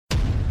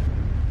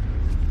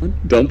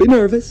Don't be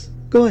nervous.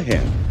 Go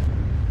ahead.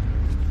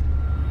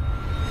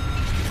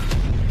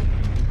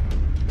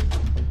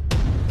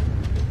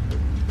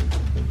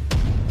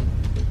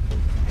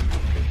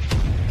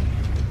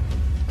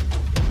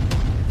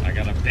 I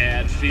got a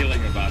bad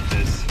feeling about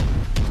this.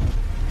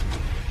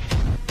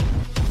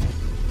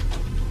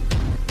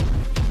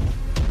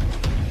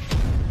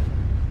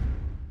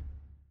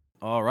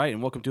 All right,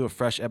 and welcome to a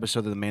fresh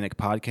episode of the Manic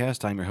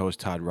Podcast. I'm your host,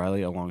 Todd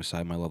Riley,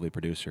 alongside my lovely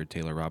producer,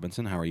 Taylor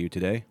Robinson. How are you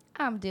today?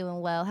 I'm doing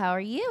well. How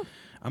are you?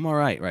 I'm all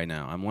right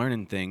now. I'm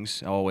learning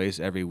things always,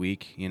 every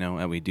week,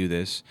 and we do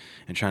this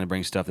and trying to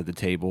bring stuff to the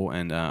table,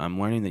 and I'm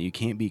learning that you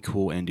can't be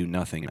cool and do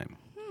nothing.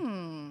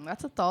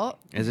 That's a thought.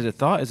 Is it a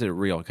thought? Is it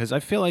real? Because I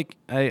feel like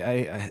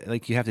I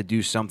like you have to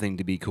do something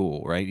to be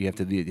cool, right? You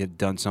have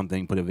done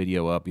something, put a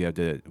video up, you have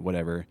to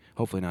whatever.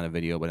 Hopefully not a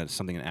video, but it's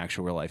something in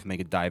actual real life.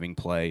 Make a diving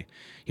play.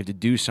 You have to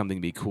do something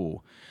to be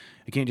cool.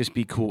 You can't just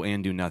be cool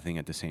and do nothing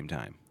at the same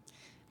time.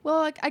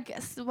 Well, I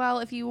guess. Well,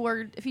 if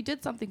you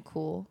did something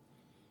cool,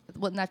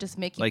 wouldn't that just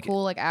make you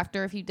cool? Like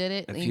after if you did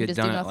it, if and you had just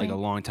done do it nothing? like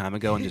a long time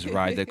ago and just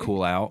ride the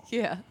cool out.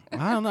 Yeah.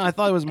 I don't know. I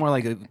thought it was more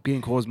like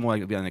being cool is more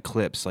like an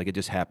eclipse. Like it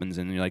just happens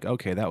and you're like,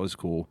 okay, that was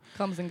cool.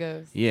 Comes and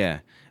goes. Yeah,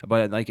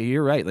 but like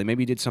you're right. Like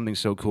maybe you did something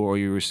so cool, or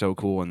you were so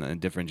cool in a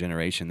different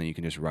generation that you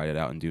can just ride it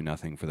out and do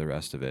nothing for the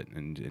rest of it,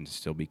 and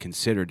still be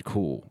considered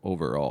cool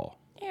overall.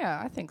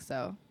 Yeah, I think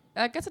so.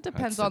 I guess it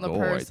depends That's on the the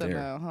goal right person, there.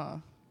 though, huh?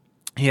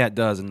 Yeah, it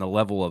does, and the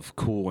level of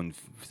cool and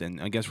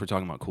I guess we're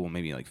talking about cool,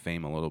 maybe like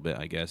fame a little bit.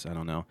 I guess I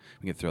don't know.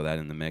 We can throw that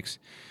in the mix,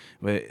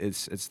 but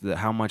it's the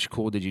how much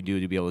cool did you do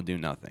to be able to do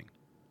nothing?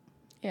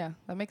 Yeah,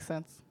 that makes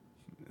sense.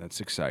 That's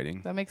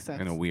exciting. That makes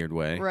sense. In a weird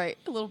way. Right,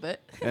 a little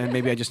bit. And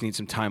maybe I just need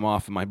some time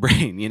off in my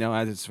brain,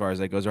 as far as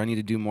that goes. Or I need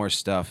to do more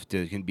stuff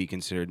to can be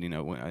considered,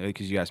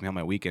 because you asked me how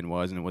my weekend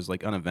was, and it was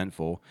like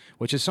uneventful,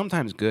 which is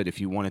sometimes good if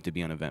you want it to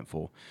be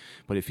uneventful.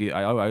 But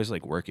I always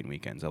like working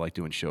weekends. I like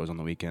doing shows on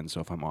the weekends,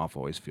 so if I'm off, I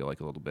always feel like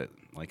a little bit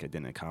like I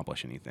didn't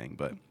accomplish anything.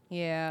 But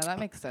Yeah, that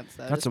makes sense,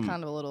 though. That's Just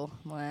kind of a little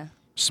meh.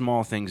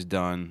 small things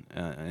done,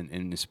 and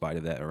in spite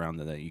of that around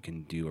that you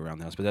can do around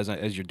the house. But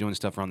as you're doing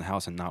stuff around the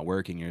house and not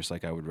working, you're just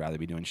like, I would rather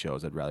be doing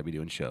shows. I'd rather be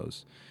doing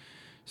shows.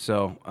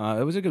 So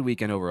it was a good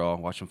weekend overall,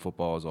 watching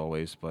football as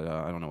always. But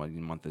I don't know what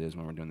month it is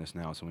when we're doing this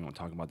now, so we won't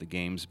talk about the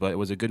games. But it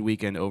was a good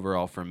weekend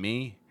overall for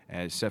me,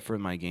 except for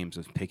my games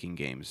of picking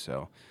games.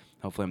 So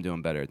hopefully I'm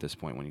doing better at this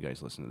point when you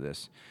guys listen to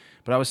this.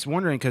 But I was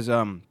wondering because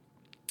I'm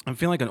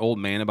feeling like an old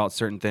man about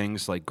certain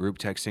things, like group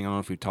texting. I don't know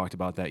if we've talked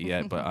about that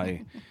yet, but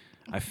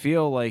I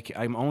feel like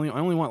I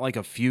only want like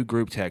a few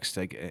group texts,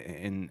 like,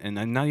 and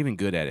I'm not even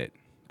good at it.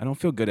 I don't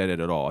feel good at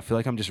it at all. I feel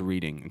like I'm just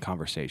reading a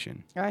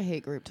conversation. I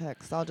hate group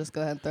text. I'll just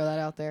go ahead and throw that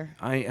out there.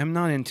 I am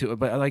not into it,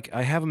 but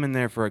I have them in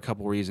there for a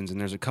couple reasons, and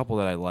there's a couple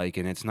that I like,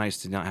 and it's nice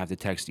to not have to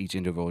text each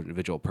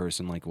individual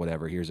person like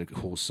whatever. Here's a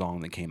cool song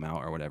that came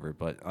out or whatever.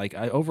 But like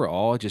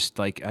overall, just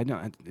like I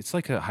know it's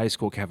like a high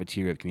school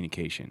cafeteria of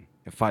communication.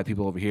 If 5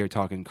 people over here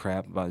talking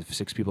crap about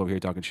 6 people over here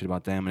talking shit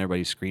about them, and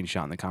everybody's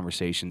screenshotting the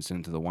conversation,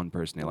 sending to the one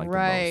person they like the most.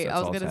 Right, That's I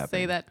was all going to that's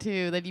say happening. that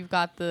too. Then you've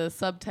got the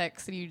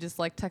subtext, and you just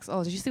like text,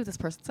 oh, did you see what this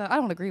person said? I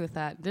don't agree with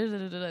that.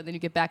 And then you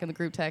get back in the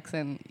group text,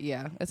 and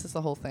yeah, it's just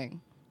the whole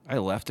thing. I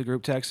left the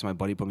group text, and my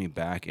buddy put me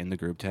back in the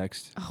group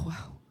text. Oh,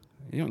 wow.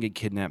 You don't get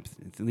kidnapped.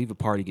 Leave a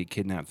party, get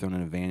kidnapped, thrown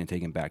in a van, and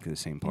taken back to the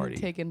same party.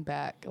 Taken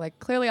back. Like,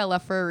 clearly I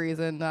left for a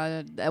reason.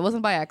 It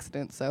wasn't by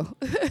accident, so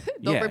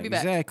don't bring me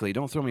back. Exactly.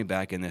 Don't throw me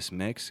back in this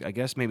mix. I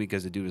guess maybe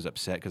because the dude was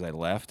upset because I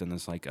left, and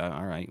it's like,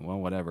 all right, well,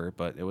 whatever.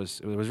 But it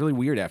was really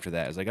weird after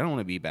that. It's like, I don't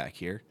want to be back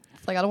here.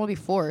 It's like, I don't want to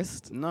be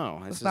forced.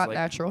 No. It's not like,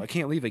 natural. I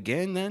can't leave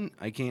again then?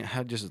 I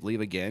can't just leave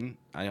again?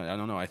 I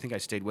don't know. I think I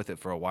stayed with it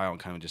for a while and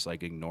kind of just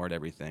like ignored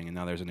everything. And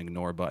now there's an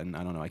ignore button.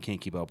 I don't know. I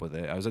can't keep up with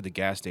it. I was at the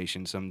gas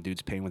station. Some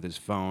dude's paying with his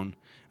phone.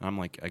 And I'm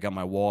like, I got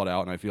my wallet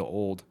out and I feel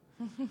old.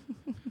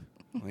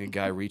 Like a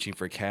guy reaching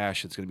for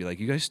cash. It's going to be like,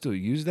 you guys still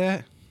use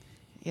that?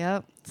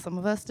 Yep, some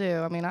of us do.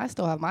 I mean, I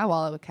still have my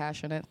wallet with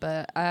cash in it,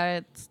 but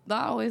it's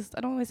not always.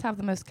 I don't always have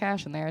the most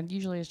cash in there. And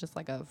usually, it's just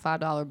like a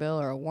 $5 bill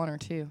or a 1 or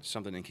 2.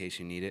 Something in case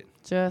you need it.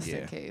 Just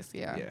in case,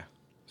 yeah. Yeah.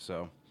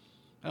 So,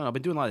 I don't know. I've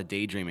been doing a lot of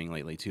daydreaming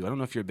lately, too. I don't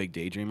know if you're a big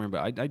daydreamer,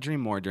 but I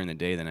dream more during the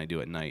day than I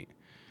do at night.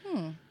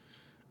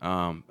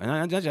 And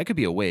I could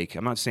be awake.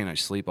 I'm not saying I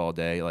sleep all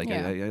day. Like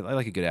Yeah. I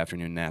like a good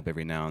afternoon nap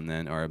every now and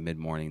then, or a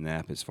mid-morning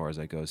nap as far as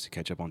that goes, to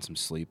catch up on some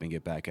sleep and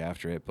get back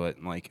after it.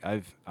 But like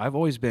I've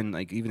always been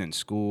like, even in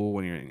school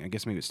when I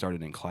guess maybe it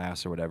started in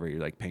class or whatever, you're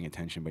like paying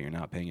attention, but you're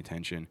not paying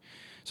attention.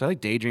 So I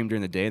like daydream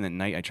during the day, and at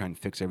night I try and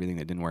fix everything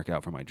that didn't work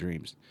out for my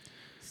dreams.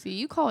 See,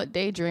 you call it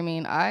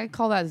daydreaming. I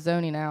call that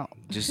zoning out.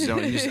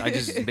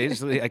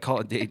 I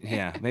call it day.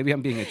 Yeah, maybe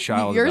I'm being a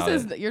child. Yours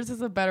about it.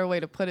 is a better way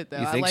to put it, though.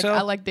 You think so?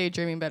 I like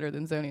daydreaming better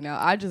than zoning out.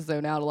 I just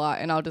zone out a lot,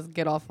 and I'll just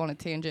get off on a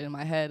tangent in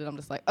my head, and I'm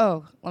just like,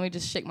 oh, let me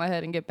just shake my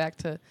head and get back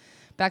to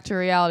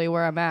reality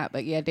where I'm at.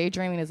 But yeah,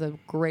 daydreaming is a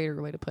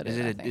greater way to put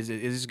it. Is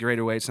this a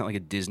greater way? It's not like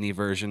a Disney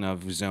version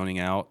of zoning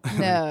out.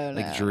 No,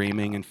 like no,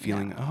 dreaming and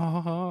feeling.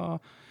 Oh,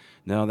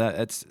 No,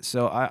 that's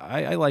so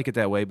I like it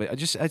that way,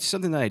 but it's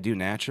something that I do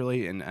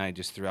naturally, and I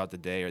just throughout the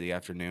day or the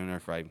afternoon, or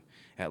if I'm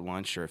at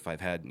lunch, or if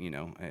I've had,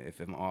 if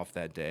I'm off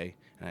that day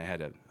and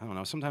I don't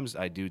know, sometimes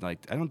I do I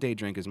don't day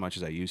drink as much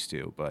as I used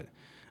to, but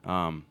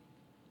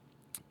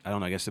I don't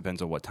know. I guess it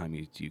depends on what time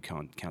you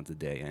count the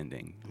day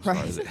ending. Right.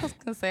 I was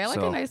gonna say I like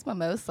a nice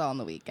mimosa on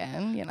the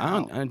weekend.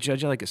 I don't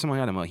judge it. Like someone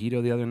had a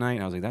mojito the other night,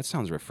 and I was like, that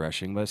sounds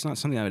refreshing, but it's not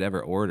something I would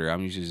ever order.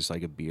 I'm usually just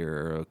like a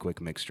beer or a quick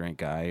mixed drink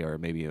guy, or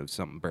maybe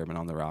something bourbon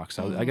on the rocks.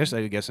 So I guess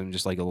I'm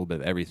just like a little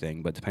bit of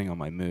everything, but depending on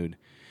my mood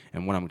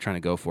and what I'm trying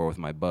to go for with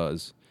my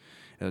buzz.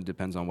 It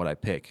depends on what I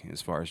pick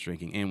as far as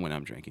drinking and when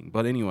I'm drinking.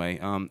 But anyway,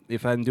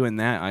 if I'm doing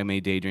that, I may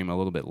daydream a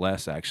little bit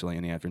less actually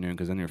in the afternoon,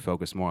 because then you're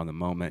focused more on the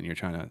moment and you're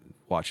trying to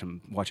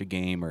watch a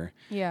game or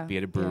be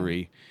at a brewery.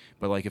 Yeah.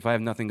 But like if I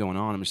have nothing going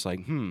on, I'm just like,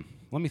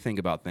 let me think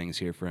about things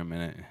here for a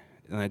minute.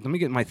 Let me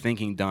get my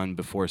thinking done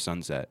before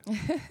sunset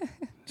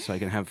so I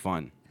can have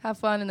fun. Have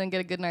fun and then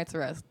get a good night's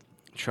rest.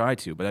 Try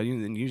to, but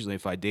usually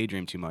if I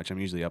daydream too much, I'm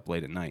usually up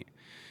late at night,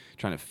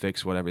 trying to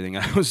fix what everything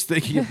I was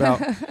thinking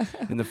about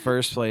in the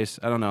first place.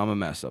 I don't know. I'm a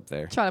mess up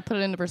there. Try to put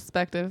it into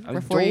perspective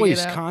before I'm you always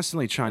get out.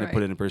 constantly trying to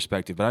put it in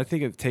perspective, but I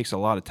think it takes a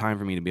lot of time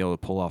for me to be able to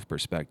pull off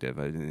perspective.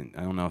 I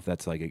don't know if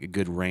that's like a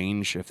good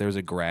range. If there's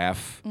a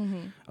graph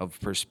of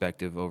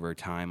perspective over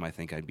time, I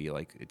think I'd be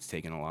like, it's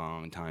taken a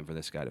long time for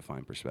this guy to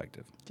find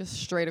perspective. Just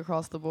straight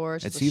across the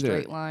board. It's it's a either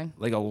straight line.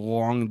 Like a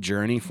long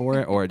journey for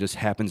it, or it just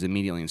happens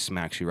immediately and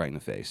smacks you right in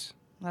the face.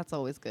 That's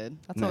always good.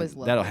 That's always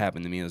lovely. That'll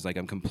happen to me. It's like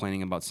I'm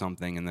complaining about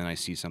something, and then I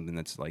see something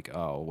that's like,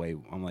 oh, wait.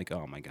 I'm like,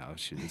 oh, my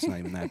gosh, it's not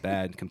even that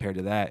bad compared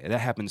to that.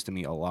 That happens to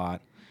me a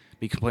lot.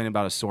 Be complaining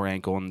about a sore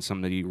ankle, and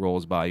somebody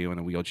rolls by you in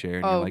a wheelchair,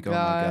 and you're like, oh, my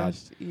God.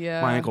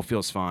 Yeah. My ankle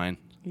feels fine.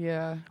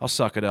 Yeah. I'll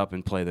suck it up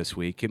and play this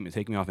week.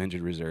 Take me off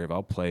injured reserve.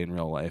 I'll play in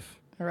real life.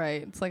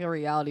 Right. It's like a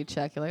reality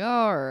check. You're like, oh,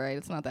 all right,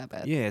 it's not that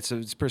bad. Yeah,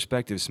 it's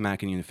perspective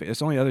smacking you in the face. It's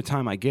the only other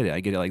time I get it. I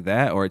get it like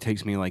that, or it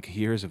takes me like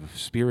years of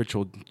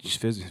spiritual,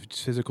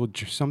 physical,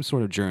 some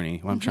sort of journey,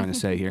 what I'm trying to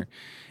say here.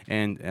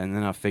 And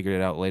then I'll figure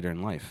it out later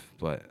in life.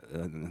 But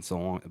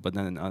But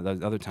then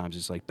other times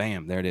it's like,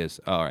 bam, there it is.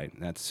 All right,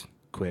 that's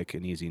quick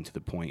and easy and to the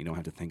point. You don't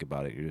have to think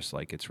about it. You're just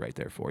like, it's right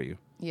there for you.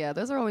 Yeah,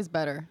 those are always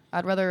better.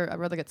 I'd rather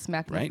get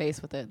smacked in the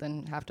face with it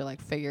than have to like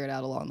figure it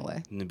out along the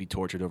way. And then be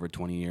tortured over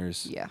 20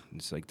 years. Yeah.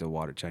 It's like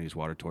the Chinese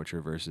water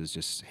torture versus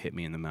just hit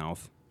me in the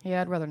mouth.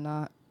 Yeah, I'd rather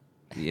not.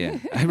 Yeah,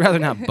 I'd rather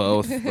not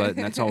both, but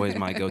that's always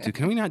my go-to.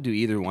 Can we not do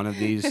either one of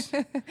these?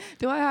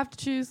 Do I have to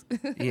choose?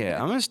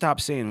 Yeah, I'm going to stop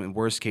saying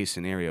worst case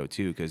scenario,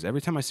 too, because every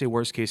time I say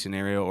worst case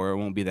scenario or it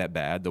won't be that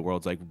bad, the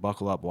world's like,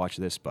 buckle up, watch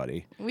this,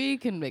 buddy. We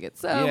can make it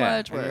so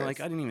much worse. And you're like,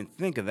 I didn't even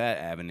think of that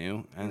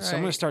avenue. And so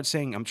I'm going to start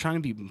saying, I'm trying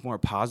to be more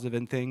positive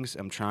in things.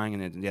 I'm trying,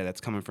 and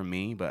that's coming from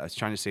me, but I was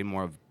trying to say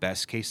more of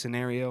best case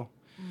scenario.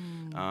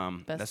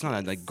 That's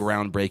not a like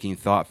groundbreaking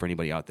thought for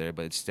anybody out there,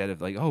 but instead of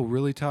like, oh,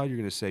 really, Todd, you're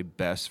going to say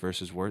best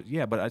versus worst?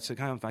 Yeah, but it's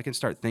kind of, I can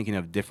start thinking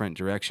of different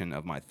direction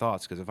of my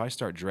thoughts, because if I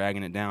start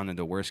dragging it down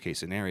into worst case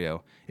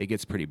scenario, it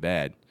gets pretty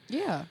bad.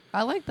 Yeah,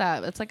 I like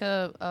that. It's like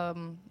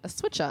a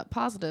switch up,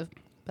 positive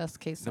best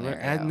case scenario.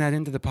 We're adding that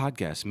into the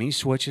podcast. Me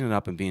switching it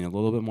up and being a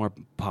little bit more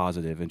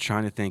positive and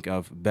trying to think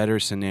of better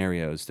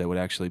scenarios that would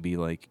actually be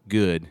like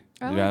good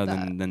rather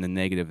than the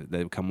negative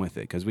that come with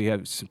it. Because we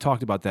have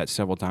talked about that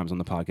several times on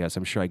the podcast.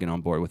 I'm sure I get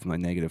on board with my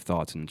negative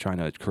thoughts and trying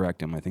to correct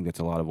them. I think that's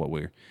a lot of what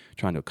we're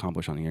trying to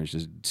accomplish on here, is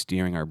just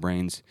steering our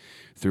brains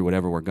through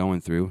whatever we're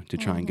going through to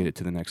try and get it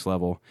to the next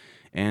level.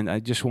 And I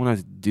just want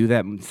to do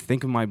that,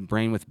 think of my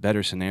brain with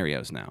better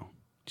scenarios now.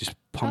 Just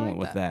pummel it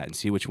with that and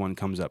see which one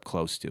comes up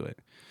close to it.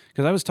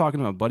 Because I was talking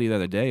to a buddy the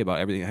other day about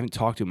everything. I haven't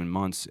talked to him in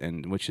months,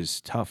 and which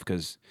is tough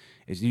because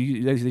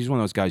he's one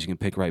of those guys you can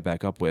pick right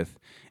back up with,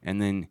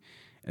 and then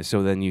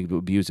you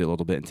abuse it a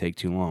little bit and take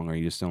too long, or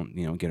you just don't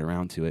get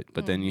around to it.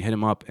 But then you hit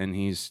him up, and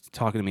he's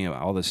talking to me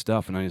about all this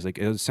stuff, and I was like,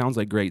 it sounds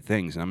like great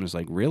things, and I'm just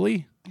like,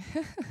 really?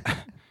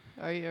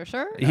 Are you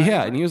sure?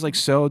 Yeah, and he was like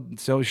so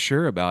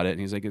sure about it, and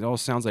he's like, it all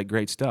sounds like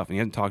great stuff, and he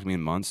hadn't talked to me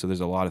in months, so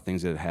there's a lot of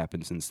things that have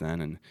happened since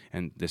then,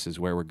 and this is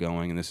where we're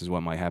going, and this is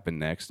what might happen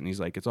next, and he's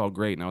like, it's all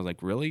great, and I was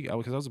like, really?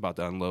 Because I was about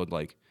to unload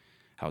like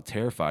how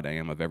terrified I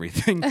am of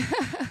everything.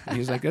 And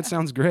he's like, that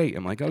sounds great.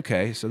 I'm like,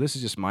 okay, so this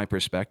is just my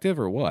perspective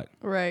or what?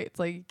 Right. It's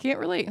like, you can't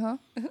relate, huh?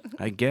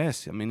 I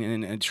guess. I mean,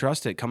 and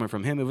trust it coming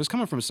from him. It was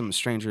coming from some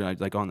stranger,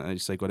 like on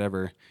just like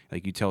whatever.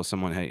 Like you tell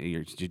someone, hey,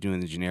 you're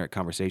doing the generic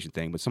conversation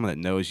thing, but someone that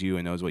knows you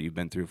and knows what you've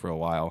been through for a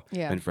while,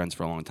 been friends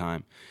for a long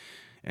time,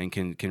 and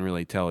can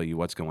really tell you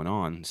what's going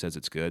on, says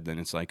it's good, then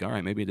it's like, all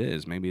right, maybe it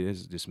is. Maybe it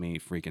is just me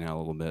freaking out a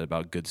little bit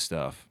about good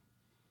stuff.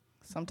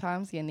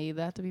 Sometimes you need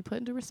that to be put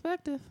into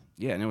perspective.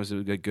 Yeah, and it was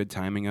a good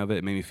timing of it.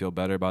 It made me feel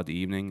better about the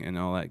evening and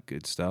all that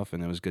good stuff,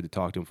 and it was good to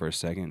talk to him for a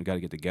second. We got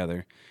to get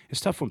together. It's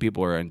tough when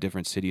people are in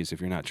different cities if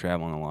you're not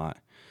traveling a lot,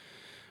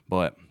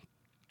 but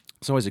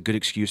it's always a good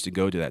excuse to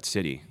go to that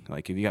city.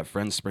 Like if you got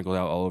friends sprinkled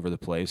out all over the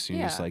place, you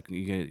just like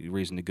you get a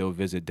reason to go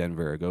visit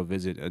Denver or go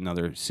visit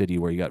another city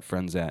where you got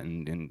friends at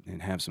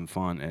and have some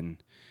fun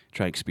and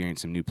try to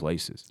experience some new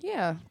places.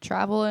 Yeah,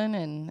 traveling,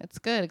 and it's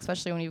good,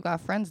 especially when you've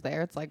got friends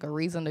there. It's like a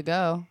reason to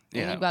go.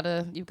 And Yeah.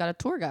 you've got a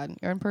tour guide,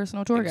 your own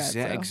personal tour guide.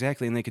 So.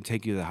 Exactly, and they can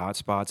take you to the hot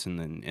spots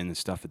and the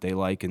stuff that they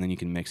like, and then you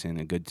can mix in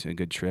a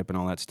good trip and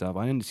all that stuff.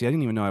 I didn't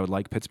even know I would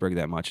like Pittsburgh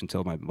that much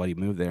until my buddy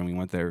moved there, and we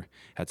went there,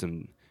 had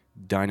some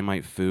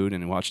dynamite food,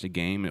 and watched a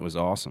game. It was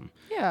awesome.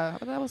 Yeah,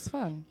 that was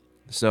fun.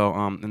 So,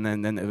 and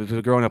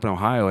then growing up in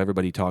Ohio,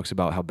 everybody talks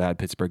about how bad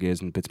Pittsburgh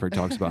is, and Pittsburgh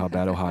talks about how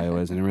bad Ohio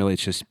is, and really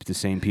it's just the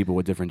same people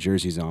with different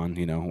jerseys on,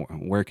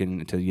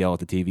 working to yell at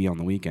the TV on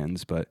the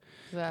weekends. But,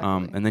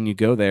 Exactly. and then you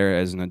go there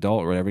as an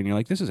adult or whatever, and you're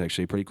like, this is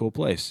actually a pretty cool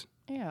place.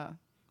 Yeah.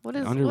 What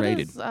is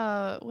underrated? Is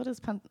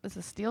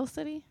it Steel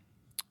City?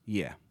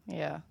 Yeah,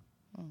 Yeah.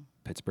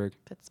 Pittsburgh.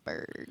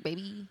 Pittsburgh,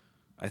 baby.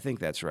 I think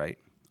that's right.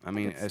 I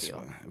mean, it's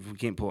steel. if we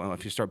can't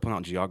if you start pulling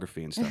out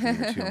geography and stuff,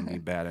 it's going to be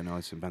bad. I know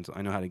it's in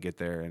I know how to get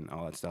there and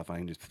all that stuff. I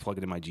can just plug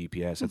it in my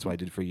GPS. That's what I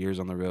did for years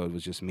on the road.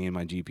 Was just me and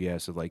my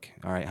GPS of like,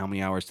 all right, how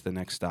many hours to the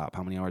next stop?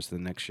 How many hours to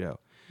the next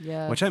show?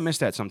 Yeah. Which I miss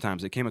that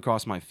sometimes. It came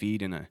across my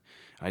feed, and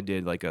I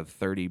did like a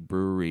 30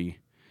 brewery,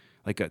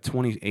 like a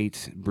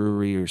 28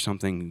 brewery or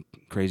something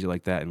crazy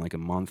like that in like a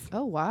month.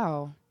 Oh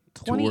wow.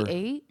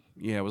 28.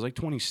 Yeah, it was like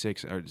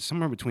 26 or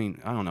somewhere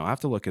between. I don't know. I have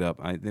to look it up.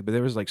 But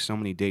there was like so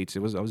many dates. I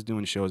was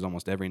doing shows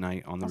almost every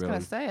night on the road. I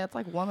was gonna say that's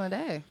like one a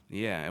day.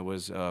 Yeah, it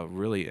was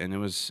really, and it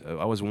was.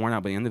 I was worn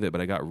out by the end of it,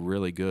 but I got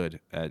really good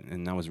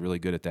and I was really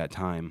good at that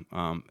time,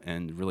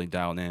 and really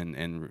dialed in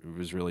and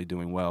was really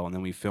doing well. And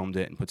then we filmed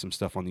it and put some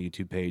stuff on the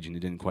YouTube page, and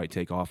it didn't quite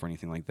take off or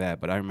anything like that.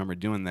 But I remember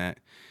doing that,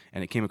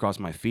 and it came across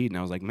my feed, and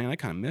I was like, man, I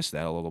kind of missed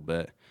that a little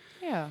bit.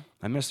 Yeah.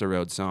 I miss the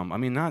road some. I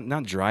mean,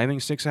 not driving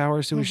 6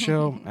 hours to a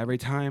show every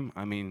time.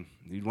 I mean,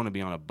 you'd want to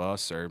be on a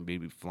bus or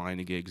maybe flying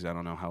to gigs. I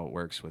don't know how it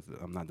works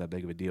I'm not that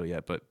big of a deal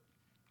yet, but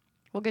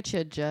We'll get you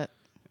a jet.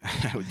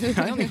 I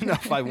don't even know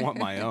if I want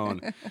my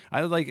own.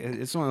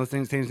 It's one of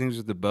the things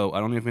with the boat.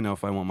 I don't even know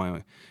if I want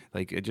my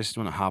I just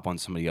want to hop on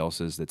somebody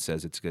else's that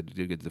says it's good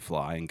to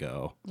fly and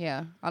go.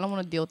 Yeah, I don't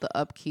want to deal with the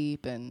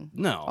upkeep and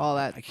all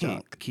that. I can't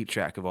junk. keep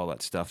track of all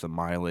that stuff, the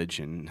mileage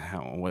and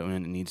when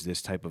it needs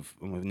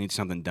when it needs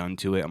something done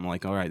to it. I'm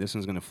like, all right, this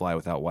one's gonna fly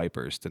without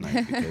wipers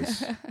tonight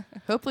because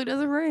Hopefully it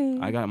doesn't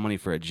rain. I got money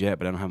for a jet,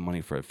 but I don't have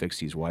money to fix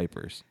these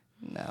wipers.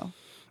 No.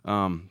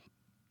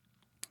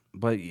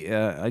 But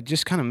yeah, I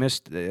just kind of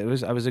missed. I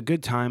was a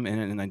good time,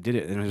 and I did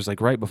it. And it was like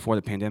right before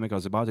the pandemic. I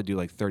was about to do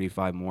like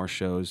 35 more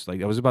shows.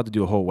 Like I was about to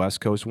do a whole West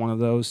Coast one of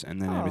those,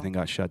 and then everything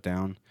got shut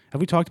down. Have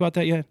we talked about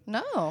that yet?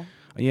 No.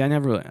 Yeah, I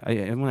never.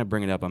 When I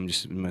bring it up, I'm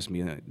just must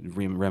be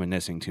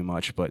reminiscing too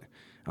much. But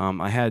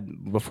I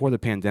had before the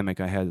pandemic,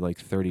 I had like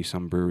 30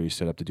 some breweries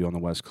set up to do on the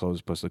West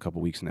Coast, plus a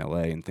couple weeks in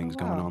LA and things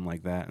going on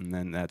like that. And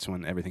then that's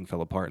when everything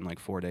fell apart in like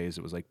 4 days.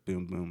 It was like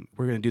boom, boom.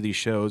 We're gonna do these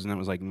shows, and then it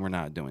was like we're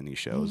not doing these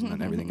shows, and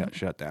then everything got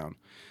shut down.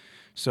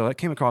 So that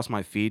came across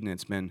my feed, and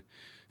it's been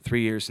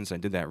 3 years since I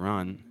did that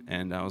run,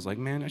 and I was like,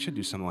 man, I should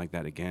do something like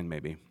that again,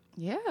 maybe.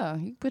 Yeah,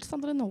 you put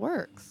something in the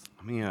works.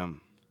 Let me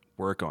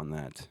work on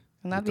that.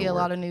 And that'd be a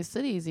lot of new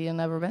cities you've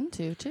never been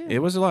to, too. It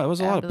was a lot. It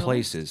was a lot of List.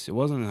 places. It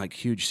wasn't like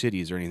huge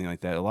cities or anything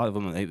like that. A lot of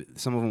them,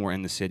 some of them were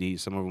in the city.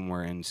 Some of them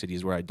were in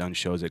cities where I'd done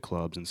shows at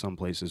clubs, and some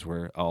places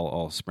were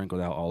all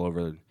sprinkled out all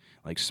over,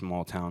 like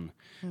small town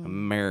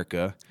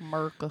America.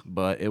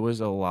 But it was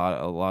a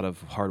lot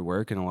of hard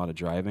work and a lot of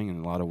driving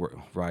and a lot of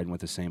riding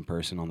with the same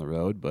person on the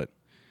road. But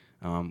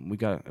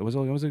it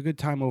was a good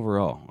time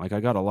overall. Like I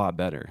got a lot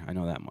better. I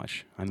know that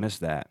much. I missed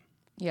that.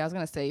 Yeah, I was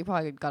gonna say you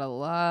probably got a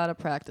lot of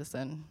practice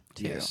in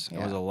too. Yes, yeah.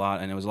 It was a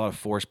lot, and it was a lot of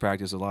forced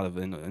practice. A lot of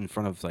in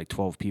front of like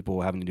 12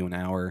 people having to do an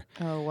hour.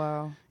 Oh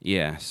wow.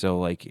 Yeah, so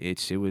like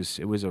it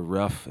was a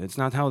rough. It's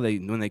not how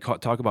when they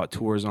talk about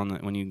tours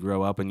when you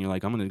grow up and you're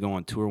like, I'm gonna go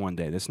on tour one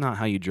day. That's not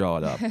how you draw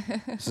it up.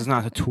 This is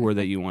not a tour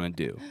that you want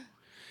to do.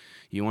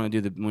 You want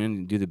to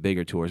do the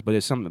bigger tours, but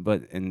it's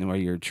something. And where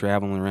you're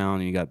traveling around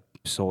and you got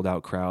sold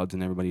out crowds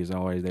and everybody is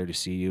always there to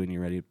see you and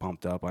you're ready,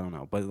 pumped up. I don't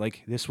know, but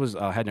like this was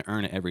I had to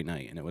earn it every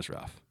night, and it was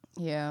rough.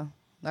 Yeah,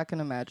 I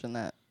can imagine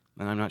that.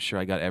 And I'm not sure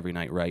I got every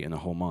night right in the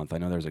whole month. I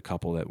know there's a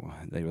couple that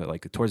they were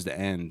like towards the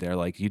end. They're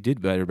like, you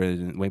did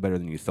way better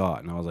than you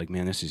thought. And I was like,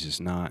 man, this is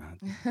just not.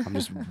 I'm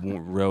just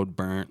road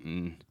burnt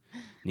and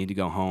need to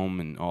go home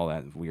and all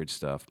that weird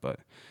stuff.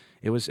 But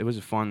it was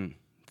a fun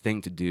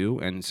thing to do.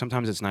 And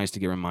sometimes it's nice to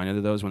get reminded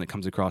of those when it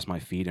comes across my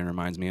feed and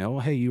reminds me, oh,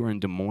 hey, you were in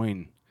Des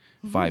Moines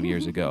 5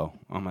 years ago.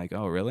 I'm like,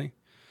 oh, really?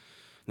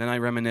 Then I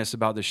reminisce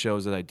about the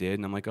shows that I did,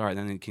 and I'm like, all right,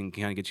 then it can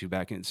kind of get you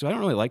back in. So I don't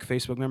really like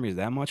Facebook memories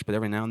that much, but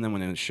every now and then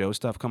when the show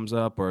stuff comes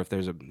up, or if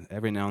there's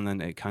every now and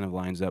then it kind of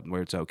lines up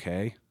where it's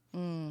okay.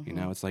 Mm-hmm. You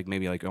know, it's like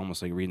maybe like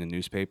almost like reading a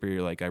newspaper.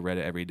 You're like, I read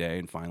it every day,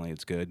 and finally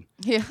it's good.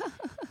 Yeah.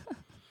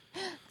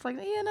 It's like,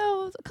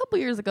 a couple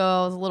years ago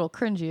I was a little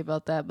cringy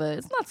about that, but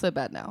it's not so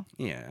bad now.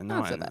 Yeah,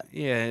 not so bad.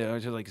 Yeah,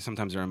 just like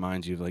sometimes it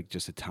reminds you of like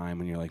just a time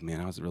when you're like, man,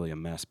 I was really a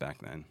mess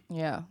back then.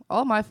 Yeah,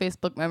 all my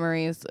Facebook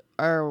memories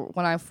are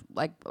when I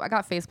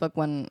got Facebook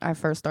when I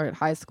first started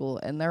high school,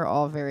 and they're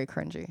all very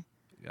cringy.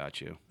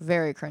 Got you.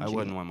 Very cringy. I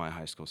wouldn't want my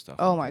high school stuff.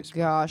 Oh on my Facebook.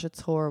 gosh,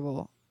 it's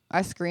horrible.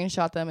 I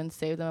screenshot them and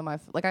save them in my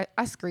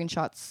I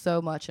screenshot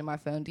so much in my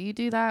phone. Do you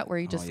do that where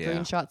you just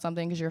screenshot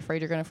something because you're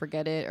afraid you're gonna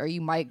forget it, or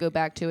you might go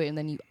back to it and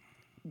then you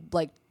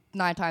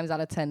 9 times out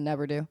of 10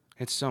 never do?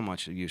 It's so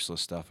much useless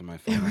stuff in my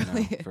phone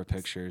really now for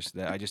pictures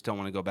that I just don't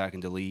want to go back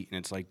and delete. And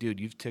it's like, dude,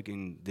 you've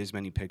taken this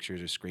many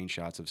pictures or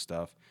screenshots of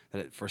stuff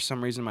that for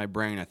some reason in my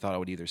brain I thought I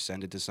would either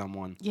send it to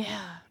someone,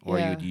 or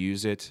you would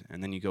use it,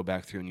 and then you go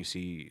back through and you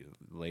see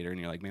later and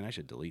you're like, man, I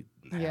should delete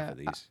half of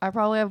these. I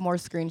probably have more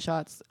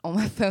screenshots on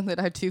my phone than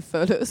I do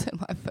photos in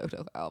my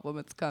photo album.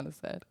 It's kind of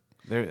sad.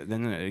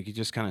 Then you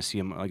just kind of see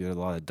them, like there's a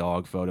lot of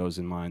dog photos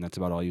in mine. That's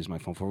about all I use my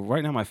phone for.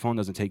 Right now, my phone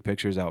doesn't take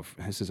pictures out.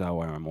 This is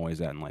how I'm always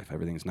at in life.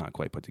 Everything's not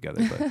quite put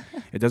together, but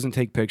it doesn't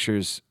take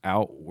pictures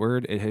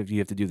outward. You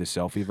have to do the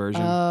selfie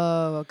version.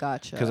 Oh,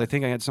 gotcha. Because I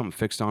think I had something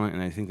fixed on it,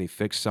 and I think they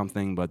fixed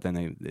something, but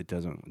then it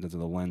doesn't. The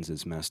lens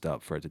is messed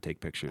up for it to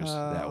take pictures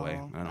that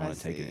way. I don't want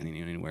to take it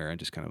anywhere. I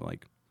just kind of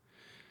like.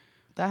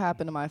 That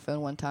happened to my phone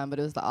one time, but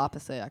it was the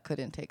opposite. I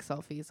couldn't take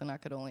selfies, and I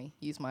could only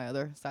use my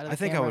other side of the I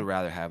think camera. I would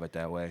rather have it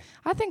that way.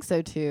 I think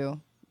so, too.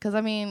 Because,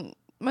 I mean,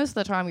 most of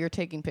the time you're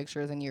taking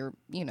pictures and you're,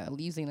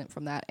 using it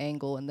from that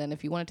angle. And then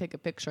if you want to take a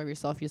picture of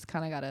yourself, you just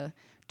kind of got to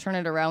turn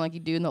it around like you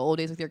do in the old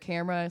days with your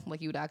camera,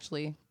 like you would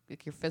actually,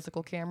 like your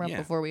physical camera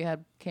before we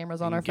had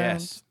cameras on our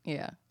phones.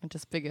 Yeah. And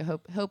just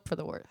hope for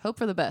the worst. Hope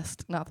for the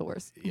best, not the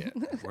worst. Yeah.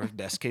 Or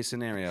best case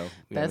scenario.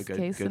 Best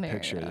case scenario.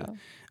 Picture.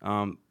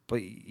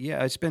 But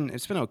yeah, it's been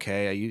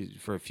okay. I use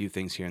for a few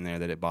things here and there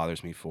that it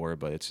bothers me for,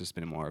 but it's just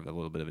been more of a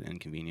little bit of an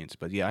inconvenience.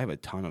 But yeah, I have a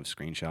ton of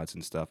screenshots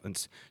and stuff,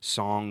 and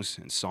songs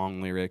and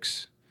song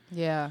lyrics.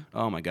 Yeah.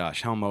 Oh my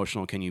gosh, how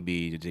emotional can you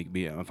be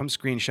if I'm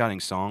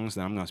screenshotting songs,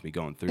 then I'm going to be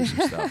going through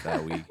some stuff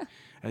that week.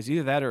 It's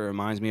either that or it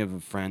reminds me of a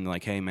friend,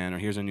 like, hey man, or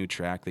here's a new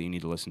track that you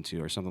need to listen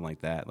to, or something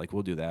like that. Like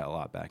we'll do that a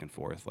lot back and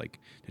forth, like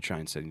to try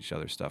and send each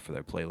other stuff for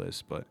their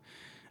playlists, but.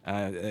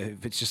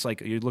 If it's just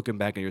like you're looking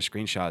back at your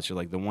screenshots, you're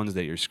like the ones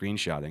that you're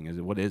screenshotting.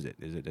 What is it?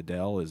 Is it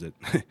Adele? Is it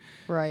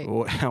right?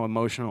 How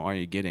emotional are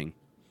you getting?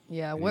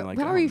 Yeah.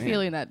 How are you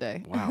feeling that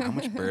day? Wow. How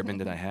much bourbon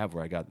did I have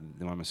where I'm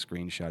a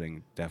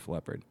screenshotting Def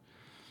Leppard?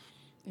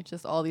 It's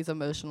just all these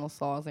emotional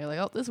songs, and you're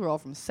like, "Oh, this were all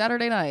from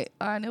Saturday night.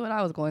 I knew what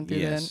I was going through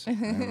then." I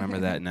remember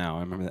that now.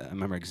 I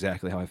remember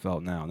exactly how I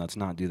felt now. Let's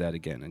not do that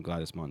again on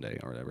Gladys Monday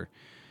or whatever.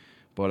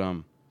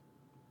 But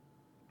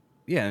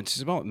yeah, it's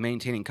just about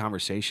maintaining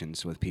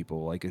conversations with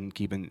people, like, and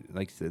keeping,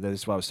 like,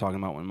 that's what I was talking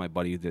about when my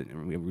buddy that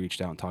we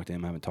reached out and talked to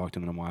him. I haven't talked to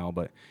him in a while,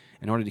 but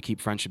in order to keep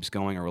friendships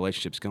going or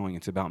relationships going,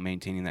 it's about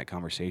maintaining that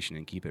conversation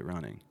and keep it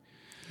running.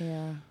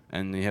 Yeah.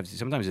 And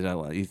sometimes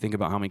you think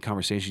about how many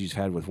conversations you've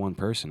had with one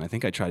person. I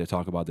think I tried to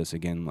talk about this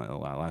again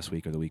last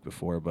week or the week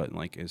before, but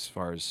like as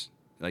far as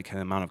like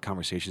the amount of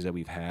conversations that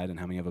we've had and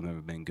how many of them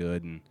have been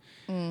good, and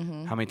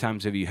how many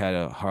times have you had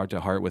a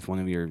heart-to-heart with one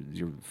of your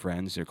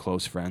friends, your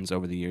close friends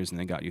over the years, and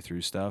they got you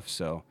through stuff.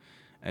 So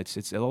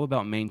it's all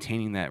about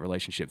maintaining that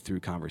relationship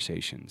through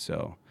conversation.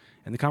 So,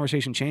 and the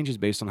conversation changes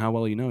based on how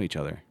well you know each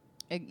other.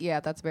 Yeah,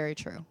 that's very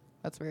true.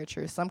 That's very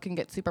true. Some can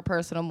get super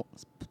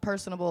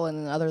personable, and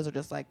then others are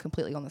just like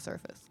completely on the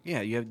surface.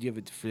 Yeah, you have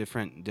a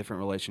different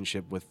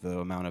relationship with the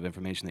amount of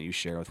information that you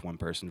share with one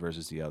person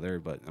versus the other.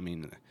 But I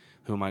mean,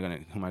 who am I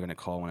gonna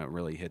call when it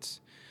really hits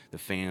the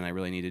fan and I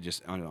really need to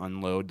just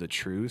unload the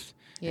truth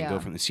and go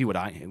from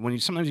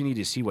sometimes you need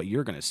to see what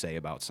you're gonna say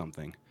about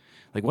something.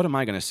 Like, what am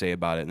I gonna say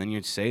about it? And then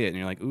you say it, and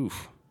you're like,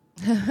 oof.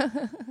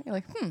 You're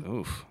like,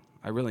 oof.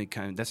 I really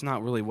that's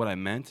not really what I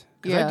meant.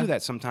 Because I do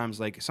that sometimes.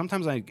 Like,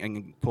 sometimes I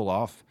can pull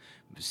off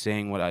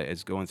saying what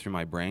is going through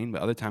my brain,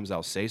 but other times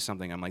I'll say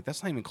something, I'm like,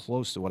 that's not even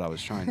close to what I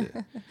was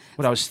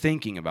what I was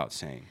thinking about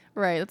saying.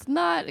 Right. It's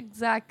not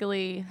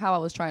exactly how I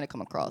was trying to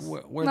come across.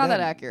 Not that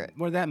accurate.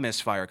 Where'd that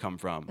misfire come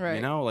from? Right.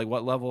 You know, like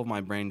what level of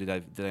my brain did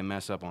I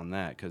mess up on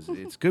that? Because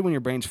it's good when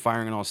your brain's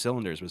firing on all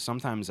cylinders, but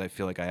sometimes I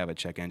feel like I have a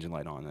check engine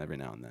light on every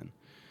now and then.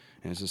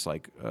 And it's just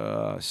like,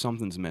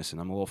 something's missing.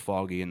 I'm a little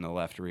foggy in the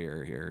left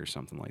rear here or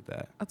something like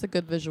that. That's a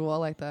good visual. I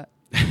like that.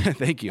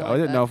 Thank you. I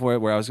didn't know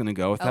where I was going to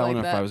go with that one, or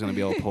if I was going to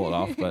be able to pull it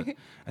off, but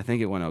I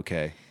think it went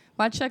okay.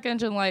 My check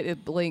engine light,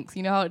 it blinks.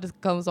 You know how it just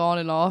comes on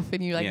and off,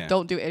 and you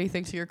don't do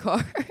anything to your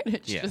car.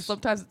 It's just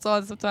sometimes it's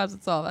on, sometimes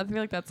it's off. I feel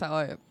like that's how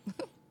I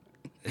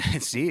am.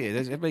 See,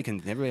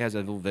 everybody has a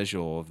little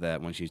visual of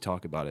that once you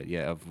talk about it.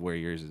 Yeah, of where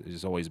yours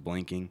is always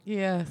blinking.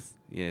 Yes.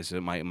 Yeah, so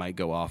it might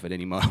go off at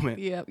any moment.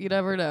 Yeah, you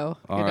never know.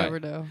 Never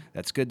know.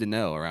 That's good to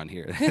know around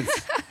here.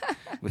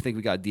 We think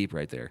we got deep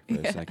right there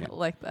for a second. I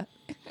like that.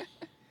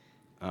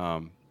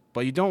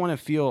 But you don't want to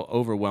feel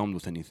overwhelmed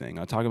with anything.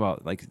 I'll talk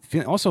about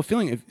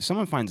feeling. If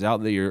someone finds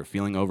out that you're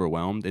feeling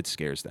overwhelmed, it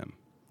scares them.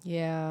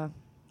 Yeah,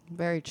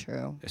 very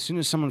true. As soon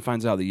as someone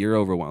finds out that you're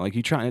overwhelmed, like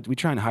we try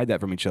and hide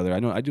that from each other. I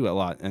know I do a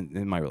lot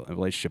in my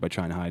relationship. I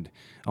try and hide.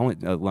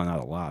 Not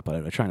a lot,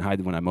 but I try and hide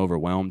when I'm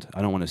overwhelmed.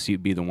 I don't want to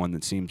be the one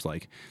that seems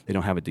like they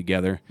don't have it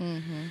together,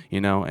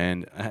 you know,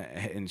 and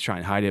try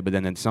and hide it. But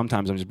then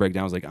sometimes I just break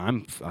down. I was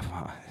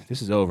like,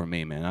 this is over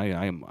me, man.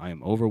 I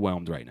am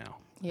overwhelmed right now.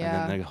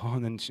 Yeah.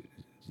 And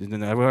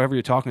then whoever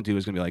you're talking to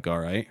is gonna be like, all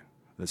right,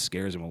 that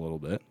scares them a little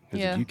bit. Because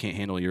Yeah. if you can't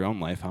handle your own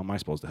life, how am I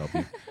supposed to help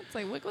you? It's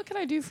like, what can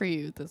I do for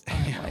you at this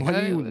time? Like, What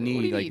do you what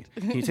need? Like,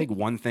 can you take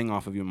one thing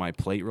off of my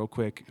plate real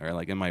quick, or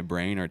like in my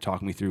brain, or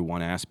talk me through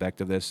one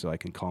aspect of this so I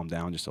can calm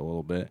down just a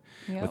little bit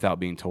Yep. without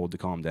being told to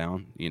calm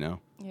down?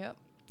 Yep.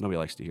 Nobody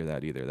likes to hear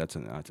that either. That's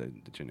a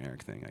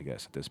generic thing, I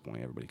guess. At this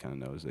point, everybody kind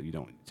of knows that you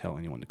don't tell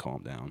anyone to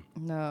calm down.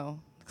 No,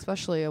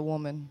 especially a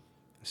woman.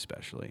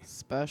 Especially.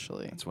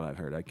 That's what I've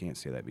heard. I can't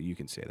say that, but you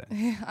can say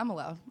that. I'm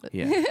allowed. But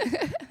Yeah.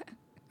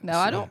 no,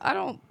 I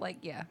don't like.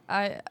 Yeah,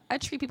 I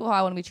treat people how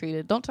I want to be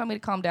treated. Don't tell me to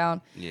calm down.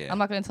 Yeah. I'm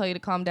not going to tell you to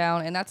calm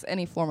down, and that's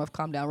any form of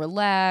calm down.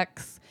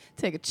 Relax.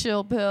 Take a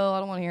chill pill. I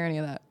don't want to hear any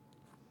of that.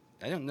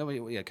 I don't know.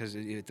 Yeah, because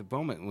at the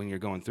moment when you're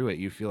going through it,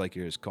 you feel like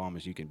you're as calm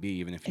as you can be,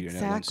 even if you're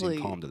not seem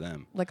calm to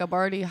them. Like, I'm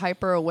already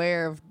hyper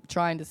aware of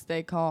trying to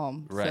stay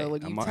calm. Right. So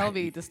when you tell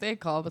me to stay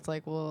calm, it's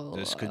like, well,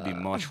 This could be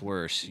much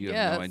worse. You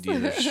have no yes. idea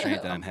the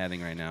strength that I'm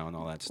having right now and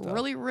all that stuff.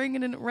 really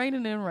raining in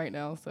right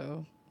now.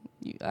 So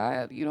you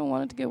don't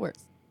want it to get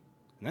worse.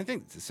 And I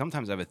think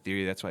sometimes I have a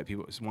theory. That's why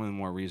it's one of the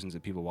more reasons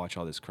that people watch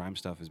all this crime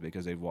stuff is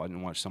because they've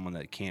watched someone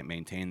that can't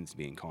maintain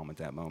being calm at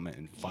that moment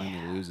and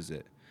finally loses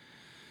it.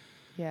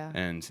 Yeah.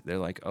 And they're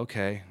like,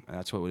 okay,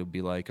 that's what it would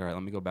be like. All right,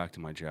 let me go back to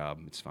my job.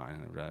 It's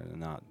fine. I'd rather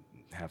not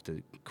have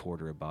to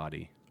quarter a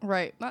body.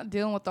 Right. Not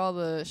dealing with all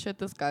the shit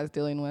this guy's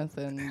dealing with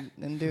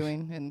and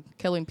doing and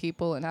killing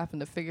people and having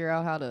to figure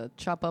out how to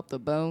chop up the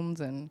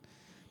bones and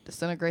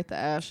disintegrate the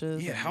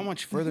ashes. Yeah, how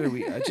much further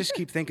I just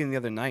keep thinking the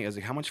other night, I was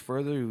like, how much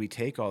further do we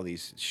take all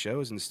these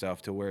shows and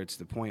stuff to where it's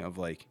the point of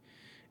like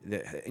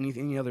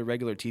any other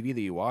regular TV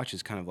that you watch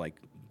is kind of like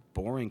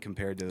boring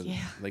compared to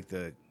like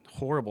the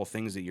horrible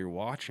things that you're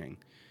watching.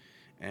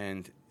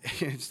 And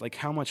it's like,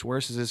 how much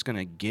worse is this going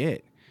to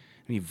get?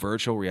 I mean,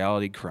 virtual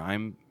reality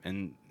crime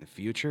in the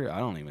future? I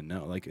don't even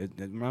know. Like,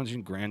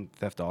 imagine Grand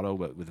Theft Auto,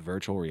 but with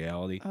virtual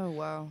reality. Oh,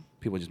 wow.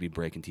 People just be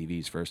breaking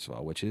TVs, first of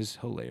all, which is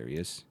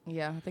hilarious.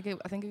 Yeah, I think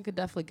it could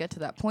definitely get to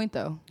that point,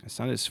 though. It's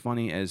not as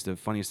funny as the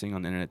funniest thing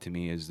on the internet to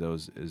me is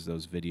those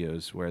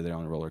videos where they're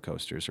on roller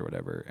coasters or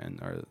whatever, and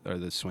or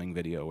the swing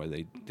video where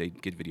they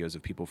get videos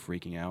of people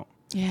freaking out.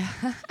 Yeah.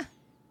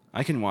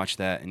 I can watch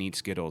that and eat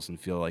Skittles and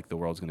feel like the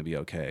world's going to be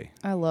okay.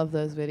 I love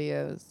those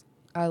videos.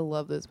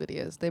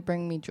 They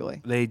bring me joy.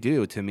 They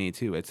do to me,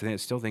 too. I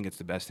still think it's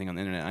the best thing on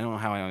the internet. I don't know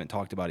how I haven't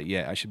talked about it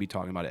yet. I should be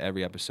talking about it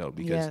every episode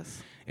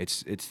because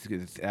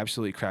it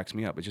absolutely cracks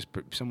me up. It's just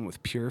someone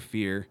with pure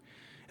fear.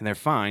 And they're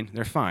fine.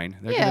 They're fine.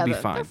 They're going to be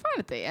fine. They're fine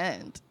at the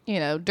end.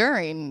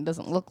 During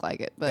doesn't look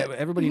like it, but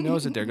everybody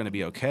knows that they're going to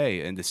be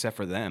okay, and except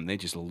for them, they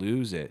just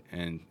lose it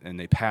and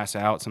they pass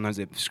out. Sometimes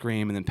they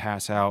scream and then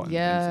pass out.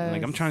 And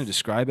like I'm trying to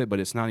describe it, but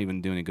it's not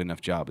even doing a good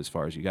enough job as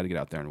far as you got to get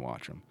out there and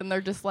watch them. And they're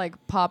just like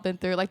popping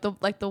through, like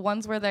the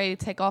ones where they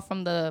take off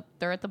from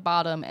they're at the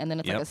bottom, and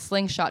then it's like a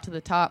slingshot to the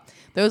top.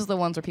 Those are the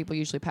ones where people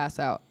usually pass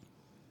out.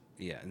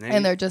 Yeah,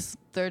 and they're just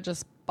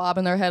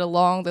bobbing their head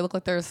along. They look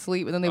like they're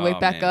asleep, and then they wake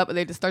back up, and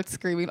they just start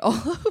screaming all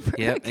over.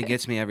 Yep, again. it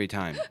gets me every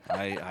time.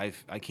 I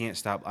can't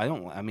stop. I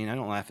don't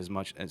laugh as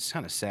much. It's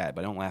kind of sad,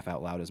 but I don't laugh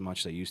out loud as much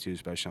as I used to,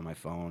 especially on my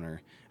phone.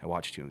 Or I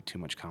watched too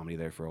much comedy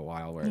there for a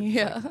while, where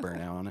I burn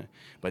out on it.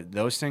 But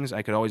those things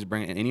I could always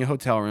bring in any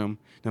hotel room,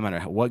 no matter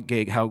what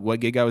gig I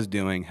was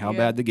doing, how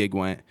bad the gig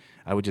went.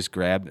 I would just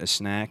grab a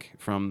snack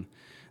from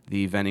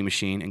the vending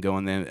machine and go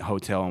in the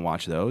hotel and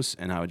watch those,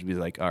 and I would be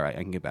like, all right,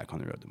 I can get back on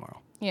the road tomorrow.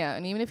 Yeah,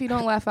 and even if you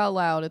don't laugh out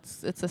loud,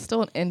 it's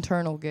still an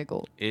internal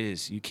giggle. It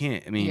is. You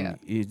can't. I mean,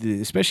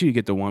 especially you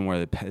get the one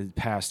where they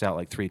passed out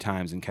like 3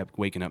 times and kept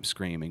wake up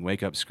screaming,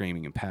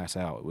 and pass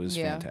out. It was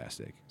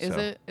fantastic.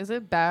 Is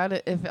it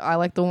bad if I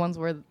like the ones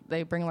where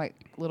they bring like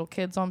little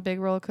kids on big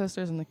roller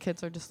coasters and the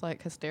kids are just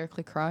like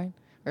hysterically crying?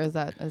 Or is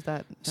that? It's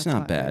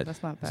not bad.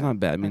 That's not bad. It's not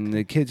bad. I mean,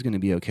 the kid's going to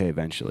be okay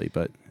eventually,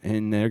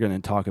 and they're going to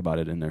talk about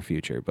it in their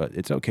future. But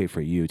it's okay for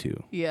you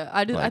too. Yeah,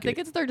 I think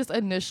it's their just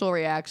initial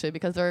reaction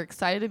because they're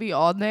excited to be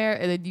on there,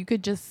 and then you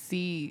could just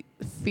see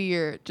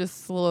fear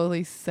just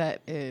slowly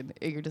set in.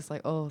 And you're just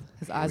like, oh,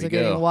 his eyes are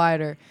getting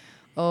wider.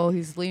 Oh,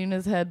 he's leaning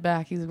his head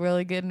back. He's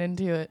really getting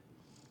into it,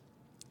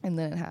 and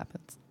then it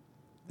happens.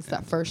 It's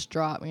that first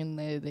drop. I mean,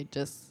 it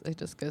just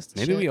goes to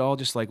Maybe shit. we all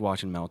just like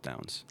watching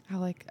meltdowns.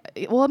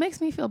 It makes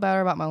me feel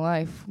better about my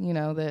life.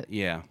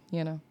 Yeah.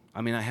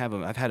 I mean, I've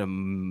had a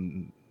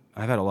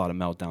lot of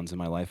meltdowns in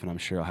my life, and I'm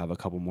sure I'll have a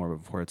couple more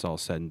before it's all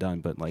said and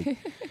done. But like,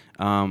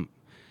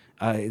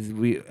 I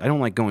don't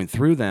like going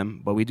through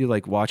them, but we do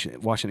like watching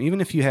them.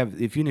 Even if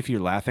you're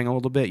laughing a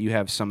little bit, you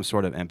have some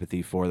sort of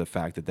empathy for the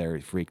fact that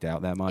they're freaked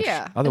out that much.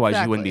 Yeah, otherwise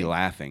exactly. you wouldn't be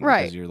laughing,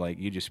 right? Because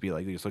you just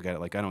look at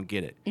it like I don't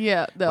get it.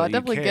 Yeah, no, but I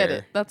definitely get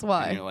it. That's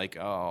why. And you're like,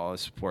 oh,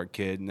 this poor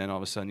kid, and then all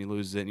of a sudden you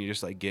lose it, and you're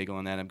just like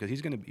giggling at him because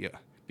he's gonna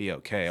be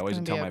okay. I always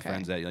tell my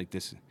friends that like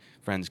this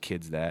friend's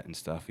kid's that and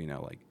stuff.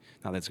 Like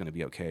not that it's gonna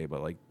be okay,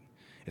 but like.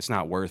 It's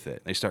not worth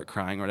it. They start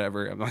crying or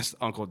whatever. My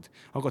Uncle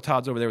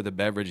Todd's over there with the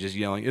beverage just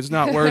yelling, it's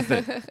not worth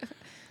it.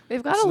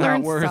 They've got to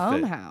learn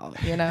somehow.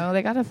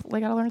 They got to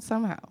learn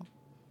somehow.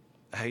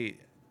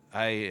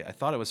 I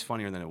thought it was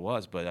funnier than it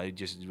was, but I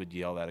just would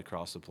yell that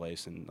across the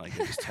place and like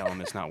just tell them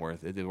it's not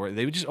worth it. They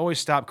would just always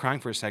stop crying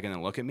for a second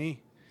and look at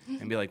me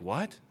and be like,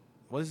 "What?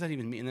 What does that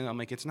even mean?" And then I'm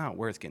like, "It's not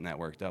worth getting that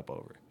worked up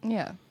over."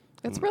 Yeah,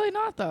 it's really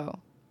not though.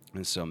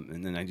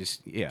 And then I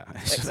just so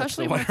Especially that's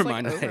the when one it's, like,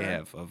 reminder I over.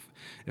 have of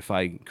if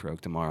I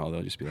croak tomorrow,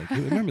 they'll just be like, "Hey,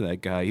 remember that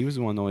guy? He was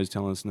the one always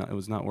telling us it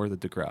was not worth it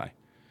to cry."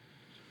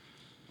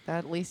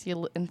 At least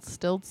you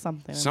instilled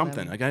something. in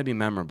Something. them. I gotta be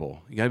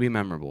memorable. You gotta be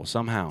memorable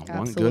somehow. One good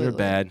or Absolutely.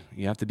 bad,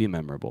 you have to be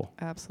memorable.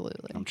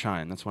 Absolutely. I'm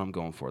trying. That's what I'm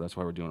going for. That's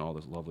why we're doing all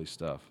this lovely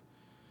stuff.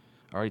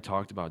 I already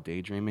talked about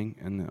daydreaming,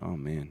 and oh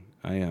man,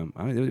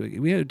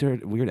 we had a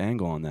weird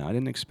angle on that. I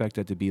didn't expect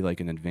that to be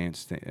like an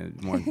advanced thing,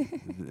 more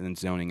than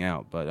zoning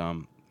out, but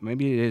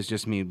maybe it is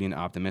just me being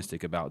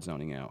optimistic about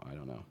zoning out. I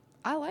don't know.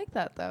 I like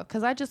that though,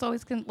 because I just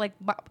always can like,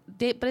 but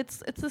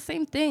it's the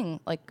same thing.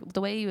 Like the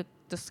way you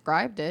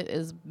described it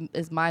is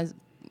my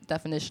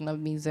definition of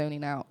me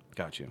zoning out.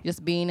 Got you.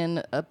 Just being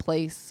in a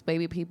place,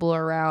 maybe people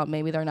are around,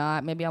 maybe they're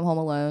not, maybe I'm home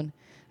alone.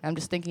 I'm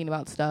just thinking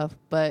about stuff,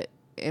 but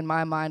in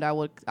my mind, I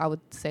would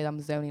say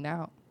I'm zoning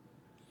out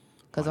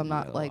because I I'm do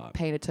not that a like lot.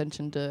 paying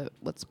attention to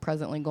what's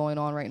presently going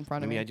on right in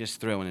front of Maybe me. I just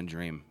throw in a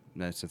dream.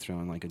 That's to throw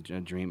in like a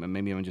dream, and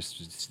maybe I'm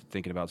just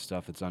thinking about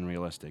stuff that's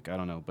unrealistic. I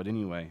don't know, but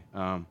anyway,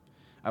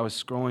 I was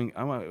scrolling.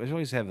 I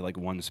always have like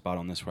one spot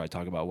on this where I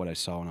talk about what I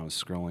saw when I was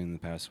scrolling in the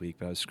past week.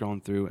 But I was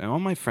scrolling through, and all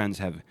my friends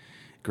have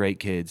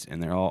great kids,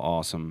 and they're all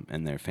awesome,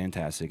 and they're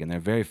fantastic, and they're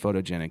very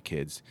photogenic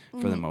kids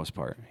for the most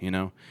part, you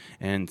know.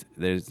 And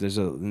there's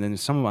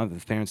some of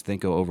the parents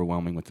think go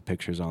overwhelming with the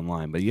pictures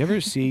online. But you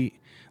ever see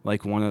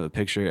like one of the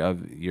picture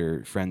of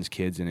your friend's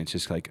kids, and it's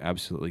just like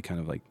absolutely kind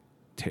of like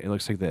it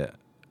looks like the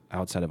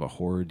outside of a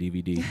horror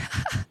DVD.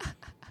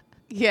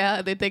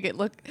 Yeah, they think it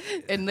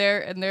and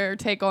their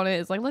take on it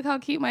is like, look how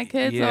cute my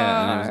kids yeah,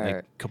 are. and it was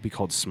like, could be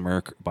called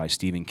Smirk by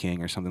Stephen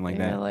King or something like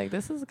yeah, that. like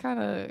this is kind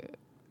of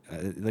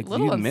Like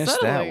little you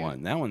missed that unsettling.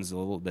 one. That one's a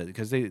little bit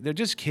because they're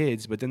just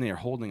kids, but then they're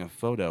holding a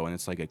photo and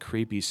it's like a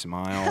creepy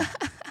smile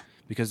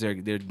because they're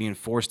being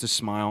forced to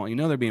smile. You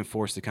know they're being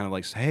forced to kind of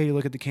like say, hey,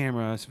 look at the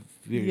camera,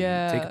 take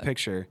Yeah. a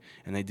picture,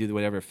 and they do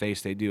whatever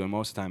face they do. And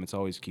most of the time it's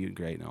always cute, and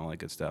great, and all that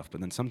good stuff.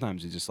 But then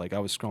sometimes it's just like I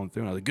was scrolling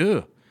through and I was like,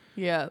 ugh,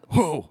 yeah.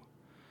 whoa.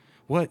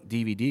 What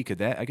DVD could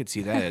that? I could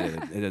see that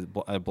at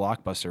a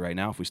Blockbuster right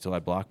now if we still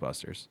had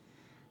Blockbusters.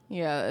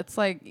 Yeah, it's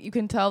like you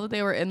can tell that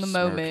they were in the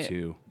Smirk moment.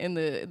 too. And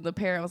the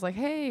parent was like,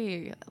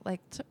 "Hey, like,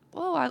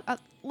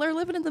 they're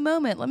living in the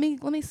moment. Let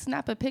me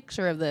snap a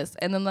picture of this."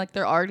 And then like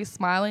they're already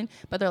smiling,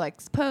 but they're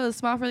like, "Pose,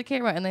 smile for the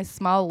camera," and they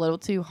smile a little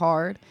too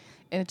hard,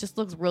 and it just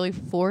looks really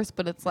forced.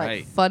 But it's like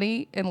Right.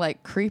 funny and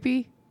like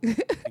creepy.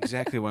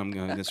 Exactly what I'm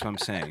going. That's what I'm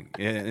saying.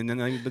 Yeah, and then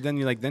you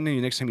then the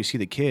next time you see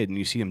the kid and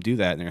you see them do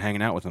that and they're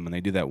hanging out with them and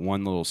they do that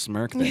one little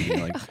smirk thing, you're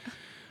like,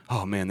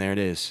 oh man, there it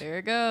is. There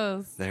it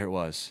goes. There it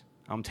was.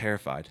 I'm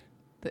terrified.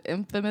 The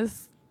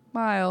infamous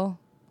smile.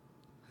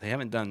 They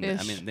haven't done.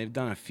 I mean, they've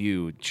done a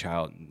few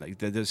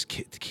those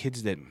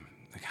kids that.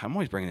 Like, I'm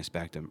always bringing this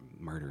back to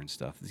murder and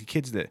stuff. The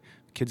kids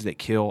that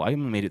kill. I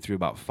only made it through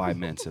about 5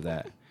 minutes of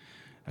that.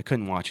 I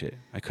couldn't watch it.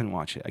 I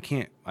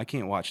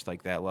can't watch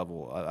like that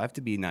level. I have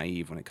to be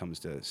naive when it comes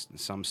to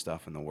some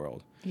stuff in the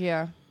world.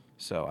 Yeah.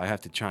 So I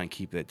have to try and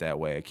keep it that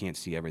way. I can't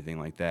see everything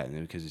like that, and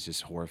because it's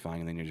just horrifying.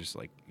 And then you're just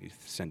like, you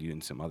send you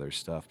in some other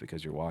stuff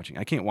because you're watching.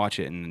 I can't watch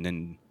it and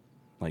then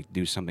like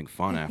do something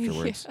fun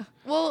afterwards. Yeah.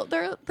 Well,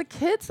 they're the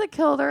kids that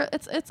kill.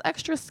 It's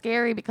extra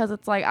scary because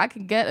it's like I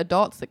can get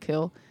adults that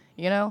kill.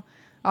 You know,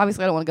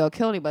 obviously I don't want to go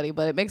kill anybody,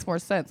 but it makes more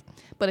sense.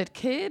 But a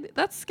kid,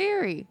 that's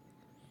scary.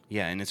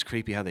 Yeah, and it's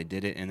creepy how they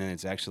did it, and then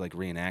it's actually like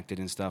reenacted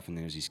and stuff, and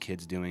there's these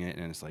kids doing it,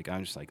 and it's like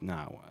I'm just like,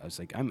 nah. I was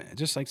like, I'm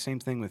just like same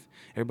thing with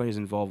everybody's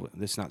involved.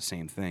 This not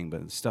same thing,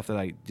 but stuff that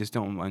I just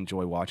don't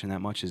enjoy watching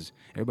that much is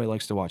everybody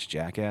likes to watch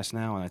Jackass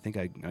now, and I think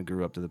I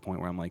grew up to the point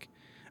where I'm like,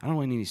 I don't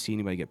really need to see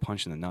anybody get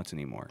punched in the nuts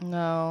anymore.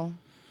 No,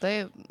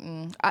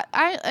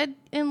 I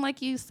and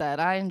like you said,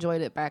 I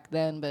enjoyed it back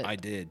then, but I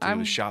did. It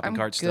was shopping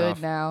cart good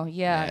stuff. now.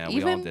 Yeah,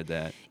 we all did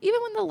that.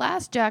 Even when the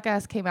last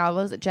Jackass came out,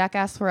 was it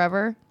Jackass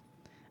Forever?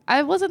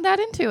 I wasn't that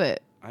into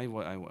it. I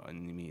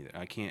me either.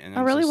 I can't. And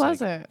I it's really just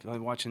wasn't. Like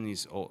watching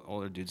these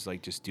older dudes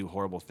like just do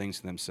horrible things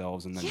to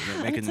themselves, and then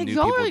Yeah, making it's the like new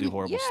y'all people are, do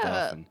horrible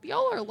stuff. And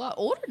y'all are a lot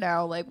older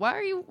now. Like, why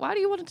do you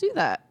want to do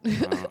that?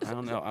 I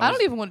don't know. I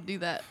don't even want to do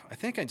that. I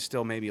think I'd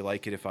still maybe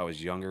like it if I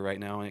was younger right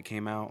now and it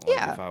came out.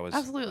 Yeah, if I was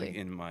absolutely. like,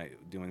 in my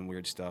doing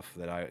weird stuff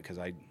because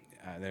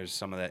there's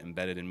some of that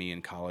embedded in me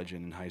in college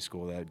and in high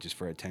school that just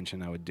for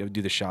attention I would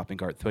do the shopping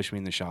cart, push me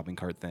in the shopping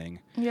cart thing.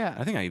 Yeah.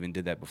 I think I even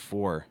did that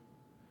before.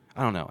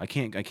 I don't know. I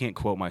can't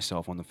quote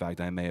myself on the fact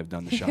that I may have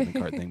done the shopping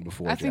cart thing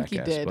before I Jackass, think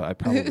you did. but I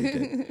probably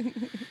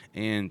did.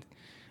 And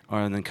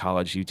in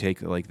college, you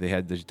take like they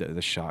had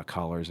the shot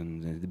collars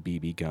and the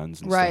BB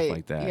guns and Right, stuff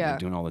like that. yeah. You're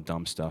doing all the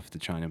dumb stuff to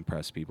try and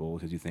impress people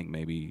because you think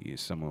maybe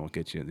someone will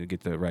get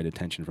the right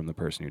attention from the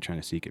person you're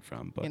trying to seek it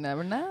from. But You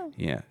never know.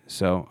 yeah,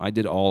 so I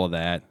did all of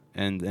that,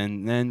 and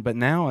then but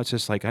now it's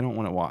just like I don't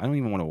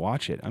even want to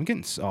watch it. I'm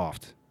getting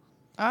soft.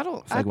 I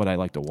don't. It's like what I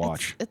like to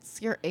watch.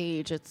 It's your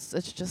age. It's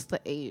just the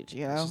age,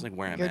 you know. It's just like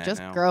where I'm You're at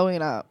just now.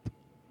 growing up.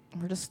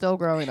 We're just still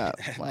growing up.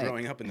 Like,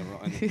 Growing up in the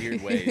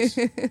weird ways.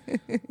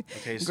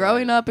 Okay, so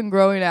growing up and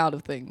growing out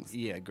of things.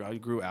 Yeah, I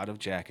grew out of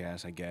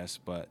Jackass, I guess,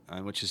 but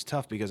which is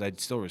tough because I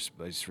still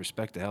I just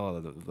respect the hell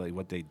out of like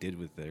what they did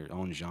with their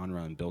own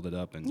genre and build it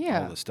up and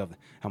all the stuff,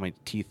 how many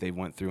teeth they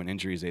went through and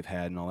injuries they've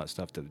had and all that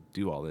stuff to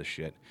do all this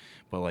shit.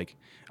 But like,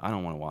 I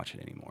don't want to watch it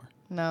anymore.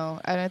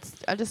 No, and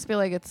I just feel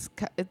like it's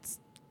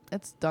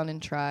done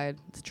and tried.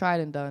 It's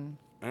tried and done.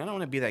 And I don't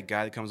want to be that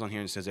guy that comes on here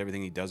and says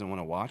everything he doesn't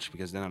want to watch,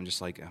 because then I'm just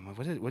like,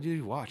 what do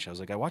you watch? I was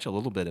like, I watch a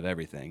little bit of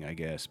everything, I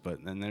guess,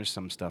 but then there's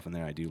some stuff in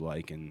there I do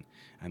like, and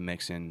I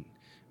mix in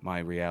my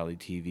reality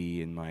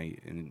TV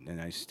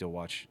and I still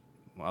watch.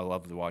 I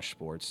love to watch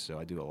sports, so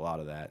I do a lot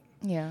of that.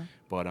 Yeah.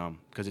 But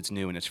because it's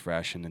new and it's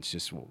fresh, and it's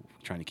just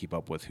trying to keep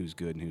up with who's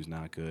good and who's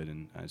not good,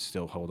 and I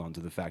still hold on to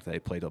the fact that I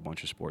played a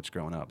bunch of sports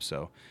growing up,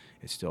 so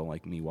it's still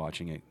like me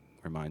watching it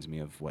reminds me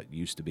of what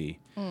used to be.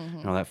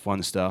 And all that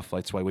fun stuff.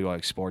 That's why we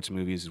like sports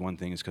movies. Is one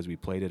thing is because we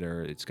played it,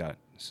 or it's got.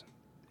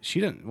 She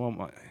didn't.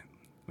 Well,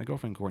 my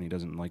girlfriend Courtney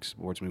doesn't like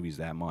sports movies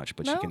that much,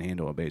 but she can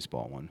handle a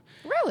baseball one.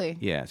 Really?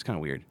 Yeah, it's kind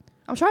of weird.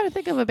 I'm trying to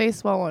think of a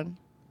baseball one.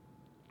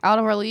 Out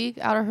of her league.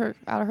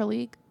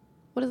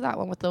 What is that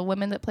one with the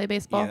women that play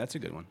baseball? Yeah, that's a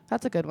good one.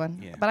 That's a good one.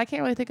 Yeah. But I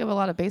can't really think of a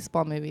lot of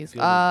baseball movies.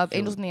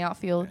 Angels in the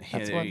Outfield. Yeah,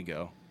 That's there one. you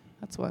go.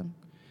 That's one.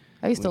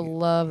 I used to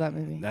love that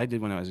movie. I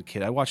did when I was a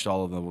kid. I watched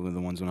all of the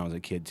ones when I was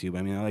a kid too. But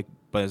I mean,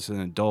 but as an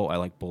adult, I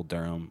like Bull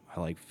Durham. I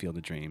like Field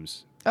of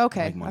Dreams.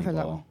 Okay, I like I've heard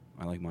that one.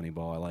 I like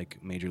Moneyball. I like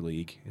Major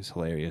League. It's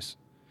hilarious.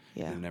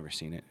 Yeah. I've never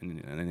seen it.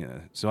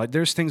 So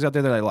there's things out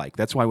there that I like.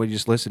 That's why we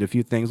just listed a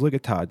few things. Look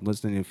at Todd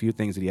listing a few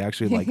things that he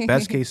actually liked.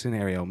 Best case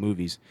scenario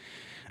movies.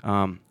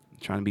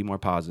 Trying to be more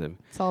positive.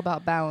 It's all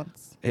about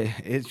balance.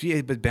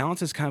 But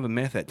balance is kind of a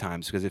myth at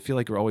times, because I feel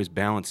like we're always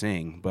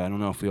balancing. But I don't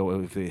know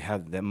if we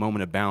have that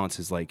moment of balance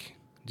is like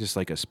just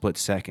like a split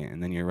second,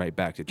 and then you're right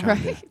back to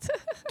trying to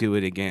do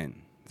it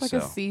again. It's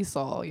like a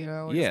seesaw, you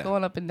know? Yeah. Just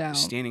going up and down.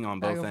 Standing on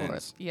both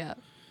ends. Yeah.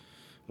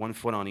 One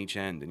foot on each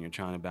end, and you're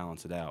trying to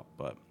balance it out.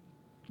 But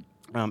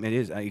it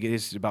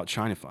is about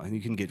trying to find.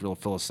 You can get real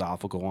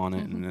philosophical on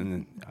it, and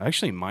then I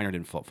actually minored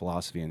in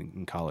philosophy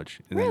in college.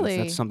 And really?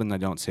 That's something I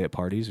don't say at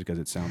parties, because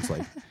it sounds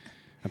like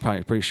I'm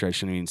probably pretty sure I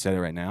shouldn't even say it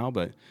right now.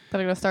 But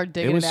I'm gonna start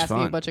digging and asking fun.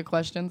 you a bunch of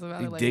questions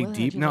about it. Like, dig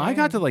deep. No, I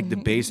got to like the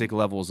basic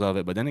levels of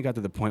it, but then it got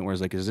to the point where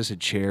it's like, is this a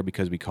chair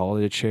because we call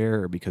it a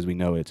chair, or because we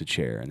know it's a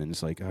chair? And then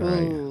it's like, all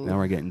right, now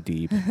we're getting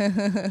deep.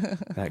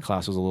 That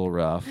class was a little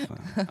rough.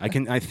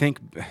 I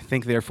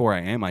think therefore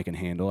I can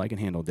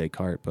handle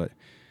Descartes, but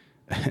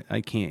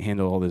I can't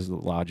handle all this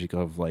logic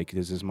of like,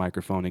 does this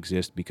microphone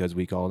exist because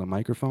we call it a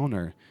microphone,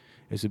 or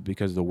is it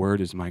because the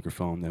word is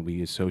microphone that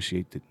we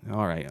associate it?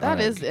 All right. That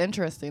is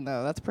interesting,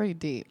 though. That's pretty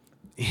deep.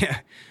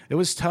 Yeah, it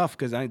was tough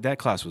because that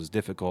class was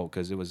difficult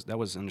because that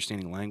was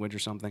understanding language or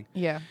something.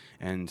 Yeah.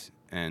 And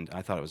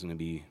I thought it was going to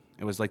be.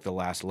 It was like the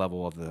last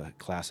level of the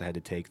class I had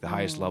to take, the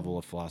highest level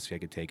of philosophy I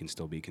could take and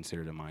still be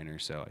considered a minor.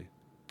 So I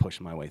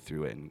pushed my way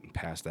through it and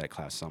passed that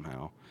class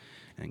somehow,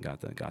 and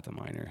got the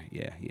minor.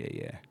 Yeah.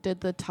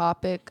 Did the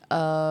topic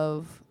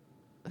of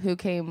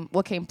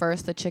what came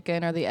first, the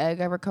chicken or the egg,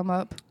 ever come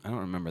up? I don't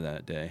remember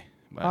that day.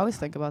 I always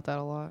think about that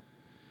a lot.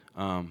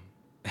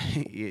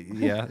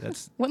 Yeah,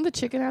 that's. Wouldn't the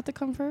chicken have to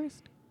come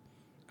first?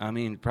 I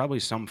mean, probably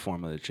some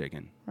form of the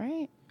chicken.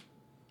 Right.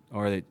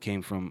 Or it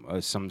came from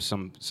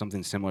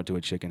something similar to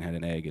a chicken had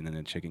an egg, and then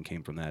the chicken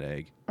came from that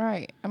egg.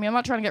 Right. I mean, I'm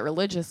not trying to get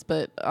religious,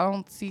 but I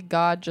don't see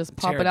God just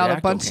popping out a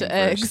bunch of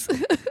eggs.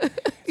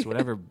 It's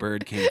whatever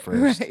bird came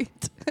first.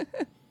 Right.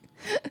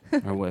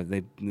 Or what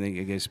they I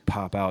guess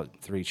pop out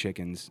 3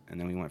 chickens, and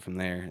then we went from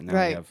there, and then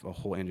we have a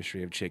whole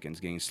industry of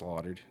chickens getting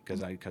slaughtered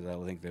because I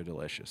think they're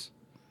delicious.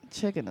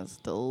 Chicken is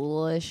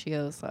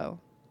delicioso.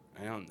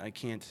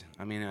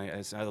 I mean,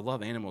 I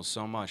love animals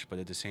so much, but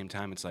at the same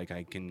time, it's like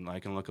I can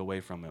look away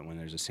from it when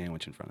there's a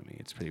sandwich in front of me.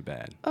 It's pretty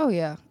bad. Oh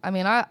yeah, I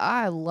mean,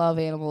 I love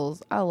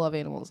animals.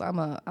 I'm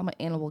an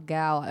animal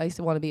gal. I used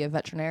to want to be a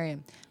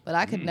veterinarian, but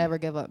I could never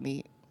give up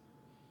meat.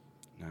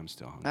 No, I'm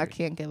still hungry. I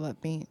can't give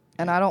up meat,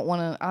 and I don't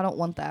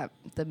want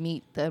the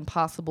meat, the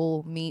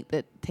impossible meat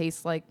that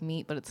tastes like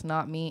meat, but it's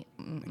not meat.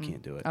 I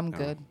can't do it. I'm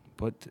good.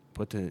 Put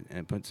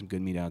some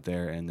good meat out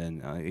there, and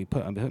then I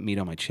put meat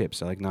on my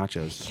chips. I like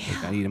nachos.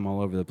 Yeah. I eat them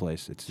all over the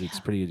place. It's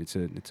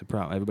a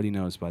problem. Everybody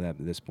knows at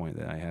this point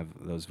that I have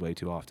those way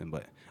too often.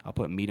 But I'll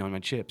put meat on my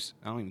chips.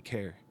 I don't even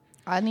care.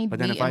 I need but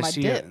then meat if I in my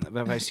see dip.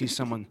 if I see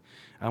someone,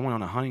 I went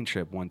on a hunting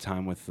trip one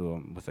time with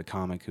a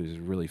comic who's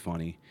really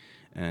funny,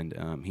 and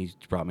he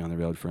brought me on the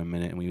road for a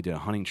minute, and we did a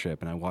hunting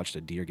trip, and I watched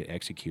a deer get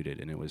executed,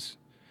 and it was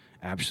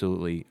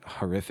absolutely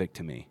horrific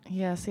to me.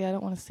 Yeah, see, I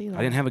don't want to see that.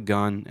 I didn't have a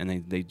gun,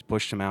 and they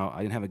pushed him out.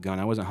 I didn't have a gun.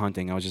 I wasn't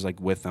hunting. I was just like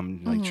with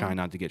them, like trying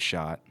not to get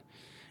shot.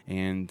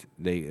 And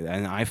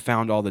I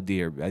found all the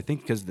deer. I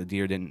think because the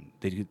deer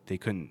they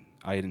couldn't.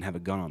 I didn't have a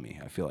gun on me.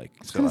 I feel like.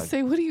 I was gonna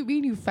say, what do you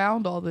mean you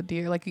found all the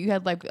deer? Like you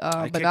had like picked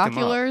 'em up.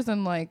 binoculars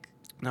and like.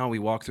 No, we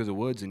walk through the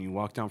woods and you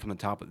walk down from the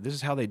top. This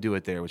is how they do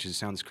it there, which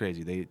sounds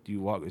crazy.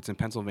 You walk. It's in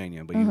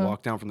Pennsylvania, but you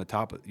walk down from the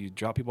top. You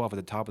drop people off at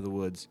the top of the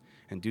woods,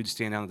 and dudes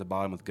stand down at the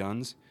bottom with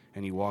guns,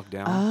 and you walk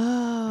down,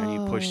 and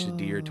you push the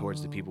deer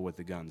towards the people with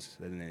the guns,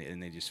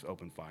 and they just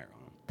open fire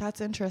on them.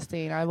 That's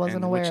interesting. I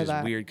wasn't aware of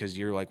that. Which is weird because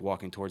you're like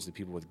walking towards the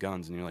people with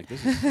guns, and you're like,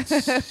 this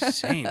is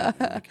insane.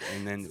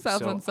 And then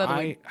Sounds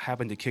unsettling. I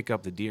happened to kick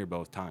up the deer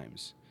both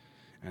times.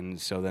 And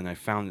so then I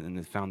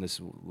found this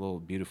little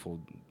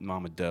beautiful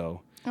mama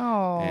doe.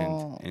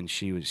 Oh. And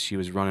she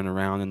was running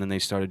around, and then they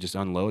started just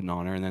unloading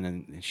on her, and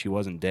then she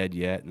wasn't dead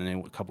yet. And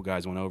then a couple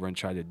guys went over and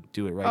tried to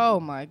do it right. Oh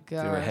my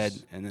gosh. Through her head.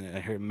 And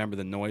then I remember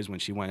the noise when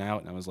she went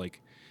out, and I was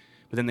like,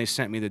 but then they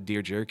sent me the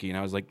deer jerky, and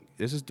I was like,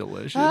 this is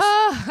delicious.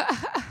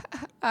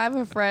 I have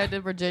a friend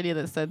in Virginia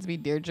that sends me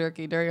deer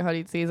jerky during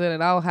hunting season,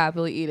 and I'll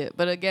happily eat it.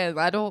 But again,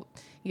 I don't.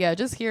 Yeah,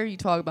 just hearing you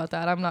talk about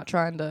that, I'm not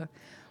trying to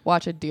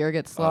watch a deer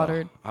get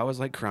slaughtered. I was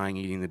like crying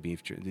eating the deer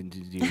jerky,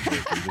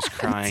 just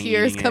crying.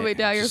 Tears eating coming it.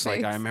 down your just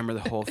face. Like I remember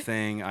the whole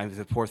thing.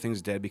 The poor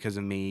thing's dead because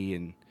of me,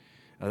 and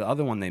the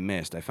other one they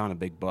missed. I found a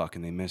big buck,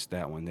 and they missed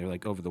that one. They were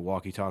like over the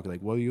walkie-talkie, like,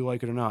 whether you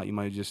like it or not, you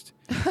might have just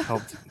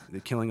helped the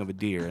killing of a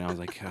deer. And I was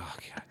like, oh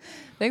god.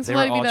 Thanks They for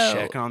were letting all me know.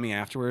 checking on me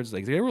afterwards.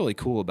 Like they were really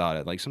cool about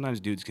it. Like sometimes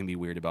dudes can be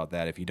weird about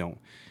that if you're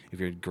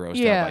grossed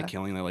Yeah. out by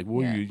killing. They're like,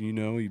 well, Yeah. you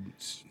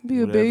Be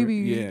a whatever. baby.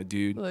 Yeah,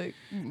 dude. Like,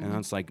 And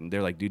it's like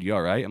they're like, dude, you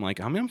all right? I'm like,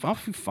 I'll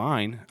be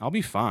fine. I'll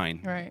be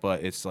fine. Right.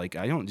 But it's like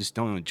I don't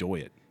enjoy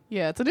it.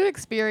 yeah, it's a new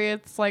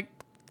experience. Like,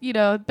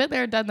 been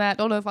there, done that.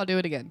 Don't know if I'll do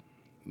it again.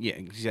 Yeah,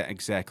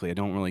 exactly. I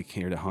don't really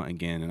care to hunt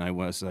again. And I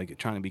was like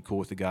trying to be cool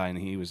with the guy, and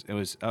he was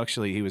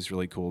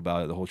really cool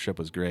about it. The whole trip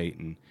was great,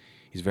 and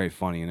he's very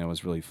funny, and I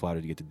was really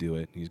flattered to get to do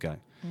it. He's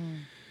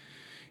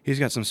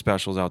got some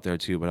specials out there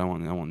too, but I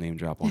won't name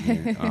drop on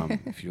here.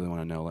 If you really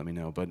want to know, let me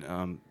know. But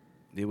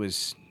it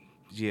was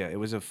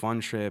a fun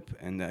trip,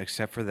 and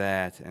except for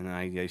that, and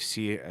I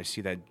see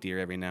that deer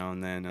every now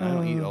and then. And I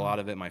don't eat a lot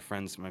of it. My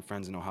friends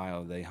in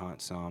Ohio, they hunt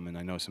some, and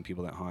I know some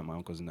people that hunt. My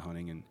uncle's into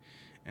hunting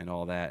and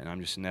all that, and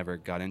I'm just never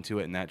got into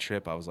it. And that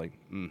trip, I was like,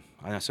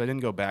 so I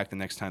didn't go back the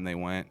next time they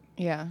went.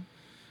 Yeah.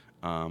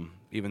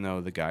 Even though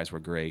the guys were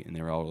great and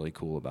they were all really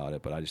cool about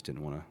it, but I just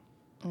didn't want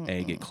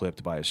to get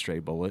clipped by a stray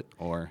bullet,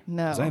 or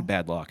because I have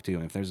bad luck too.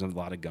 And if there's a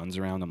lot of guns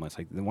around, I'm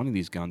like, one of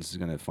these guns is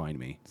gonna find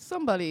me.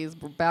 Somebody's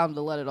bound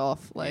to let it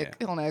off,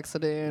 on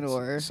accident,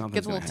 or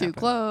gets a little too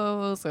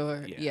close,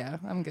 or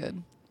I'm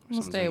good.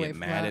 We'll stay away get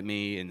from mad that. at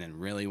me and then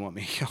really want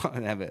me to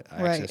have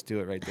access to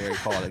it right there.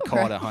 Call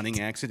it a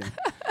hunting accident.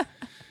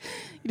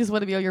 You just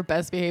want to be on your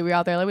best behavior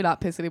out there. Let me not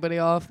piss anybody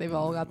off. They've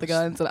all got the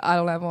guns, and I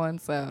don't have one.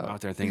 So I'm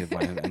out there thinking,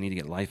 I need to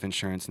get life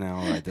insurance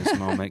now at this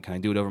moment. Can I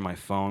do it over my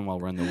phone while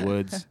we're in the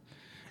woods,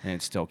 and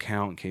it still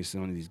count in case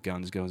one of these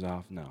guns goes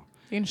off? No.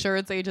 the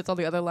insurance agent's on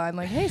the other line,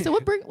 like, "Hey, so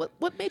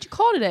what made you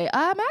call today?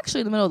 I'm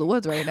actually in the middle of the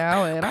woods right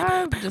now, and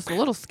I'm just a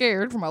little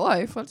scared for my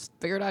life. I just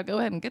figured I'd go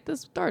ahead and get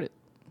this started."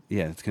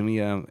 Yeah, it's gonna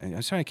be.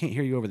 I'm sorry, I can't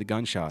hear you over the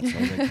gunshots.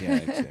 I was like, yeah,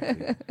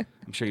 exactly.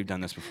 I'm sure you've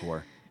done this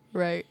before.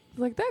 Right.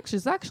 Like, that's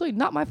just actually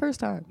not my first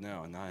time.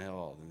 No, not at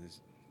all.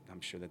 I'm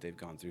sure that they've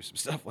gone through some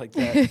stuff like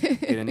that.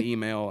 Get an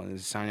email, a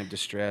sign of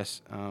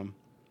distress.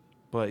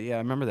 But yeah, I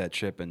remember that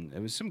trip, and it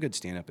was some good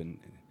stand-up, and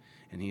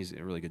he's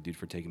a really good dude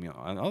for taking me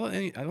on.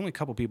 Only a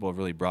couple people have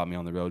really brought me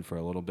on the road for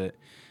a little bit,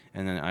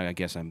 and then I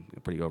guess I'm a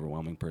pretty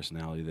overwhelming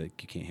personality that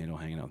you can't handle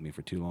hanging out with me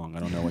for too long. I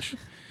don't know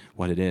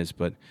what it is,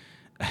 but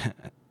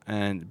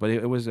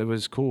it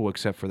was cool,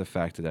 except for the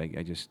fact that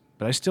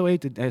I still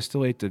ate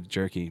the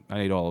jerky.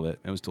 I ate all of it.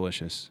 It was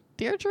delicious.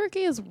 Deer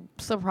jerky is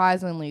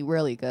surprisingly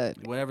really good.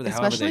 However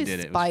Especially they did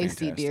it, spicy it was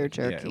fantastic. deer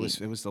jerky.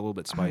 Yeah, it was a little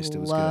bit spiced. It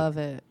was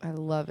good. I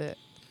love it.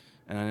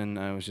 And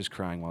I was just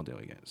crying while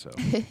doing it. So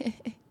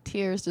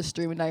tears just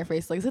streaming down your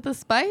face. Like, is it the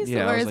spice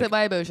Yeah, or I was is like, it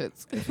my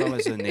emotions? if I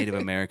was a Native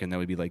American, that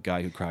would be like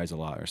guy who cries a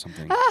lot or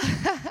something.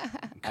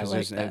 I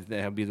like that.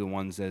 That would be the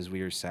ones as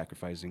we were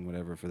sacrificing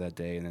whatever for that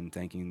day, and then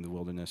thanking the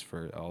wilderness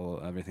for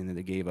everything that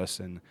they gave us,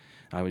 and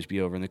I would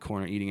be over in the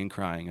corner eating and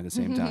crying at the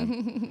same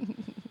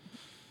time.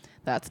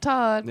 That's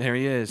Todd. There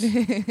he is.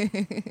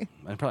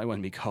 I probably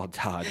wouldn't be called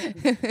Todd,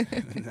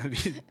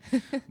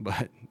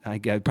 but I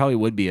probably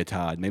would be a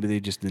Todd. Maybe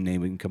the name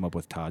we can come up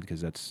with Todd,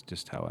 because that's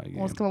just how I am.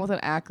 Let's come up with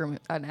an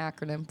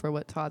acronym for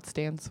what Todd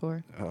stands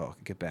for. Oh,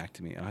 get back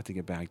to me. I'll have to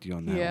get back to you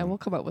on that. Yeah, one. we'll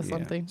come up with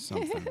something.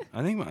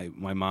 I think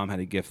my mom had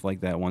a gift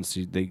like that once.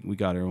 We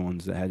got her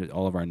ones that had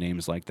all of our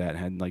names like that,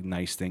 had like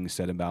nice things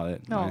said about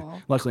it.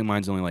 Luckily,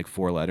 mine's only like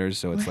 4 letters,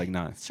 so it's like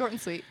not short and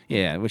sweet.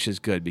 Yeah, which is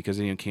good, because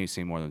then you can't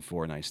say more than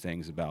 4 nice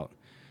things about.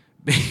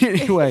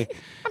 Anyway,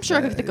 I'm sure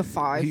I can think of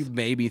 5. You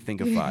maybe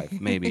think of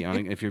 5. Maybe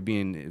if you're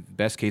being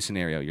best case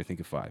scenario, you think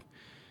of 5.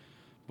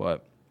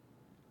 But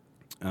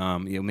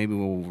maybe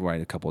we'll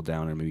write a couple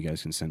down, or maybe you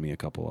guys can send me a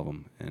couple of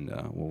them, and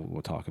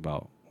we'll talk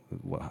about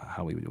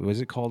how we. What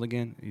is it called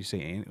again? You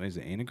say is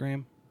it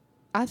anagram?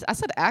 I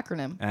said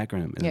acronym.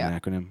 Acronym. Is an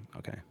acronym?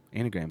 Okay.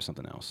 Anagram is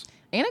something else.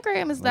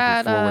 Anagram is like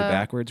that a forward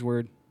backwards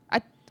word.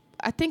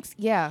 I think,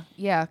 yeah,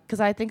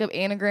 because I think of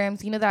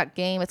anagrams. You know that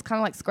game? It's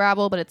kind of like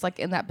Scrabble, but it's like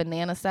in that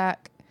banana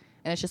sack.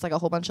 and it's just like a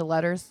whole bunch of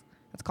letters.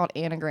 It's called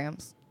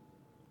anagrams.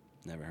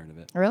 Never heard of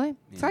it. Really? Yeah.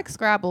 It's like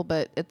Scrabble,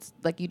 but it's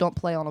like you don't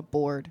play on a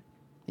board.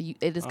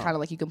 It is kind of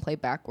like you can play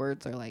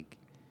backwards or like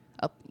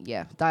up,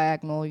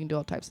 diagonal. You can do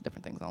all types of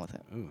different things on with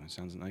it. Ooh, it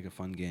sounds like a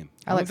fun game.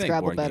 I I'm like a big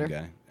Scrabble board game better.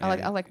 guy.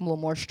 I like a little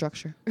more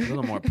structure. A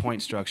little more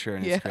point structure,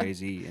 and Yeah. it's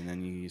crazy. And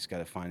then you just got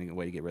to find a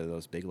way to get rid of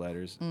those big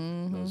letters,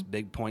 those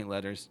big point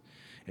letters.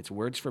 It's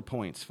words for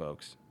points,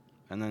 folks.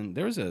 And then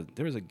there was a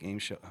game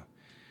show.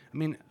 I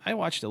mean, I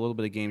watched a little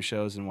bit of game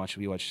shows and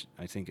we watch.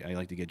 I think I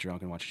like to get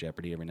drunk and watch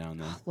Jeopardy every now and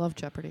then. Love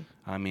Jeopardy.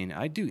 I mean,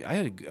 I do.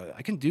 I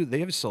can do. They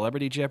have a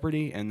Celebrity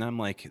Jeopardy, and I'm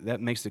like,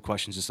 that makes the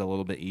questions just a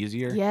little bit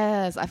easier.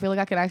 Yes, I feel like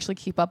I can actually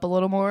keep up a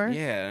little more.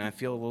 Yeah, and I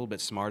feel a little bit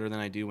smarter than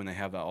I do when they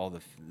have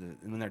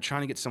when they're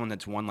trying to get someone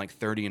that's won like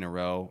 30 in a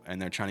row,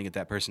 and they're trying to get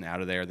that person out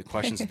of there. The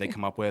questions that they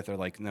come up with are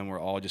like, and then we're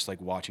all just like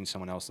watching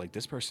someone else. Like,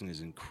 this person is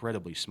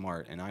incredibly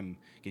smart, and I'm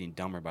getting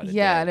dumber by the day.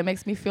 Yeah, and it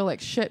makes me feel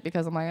like shit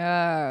because I'm like,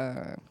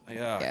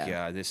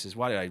 yeah. This is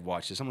why did I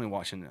watch this? I'm only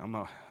watching.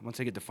 Once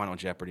I get to Final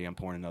Jeopardy, I'm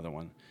pouring another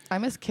one. I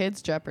miss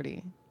Kids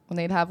Jeopardy when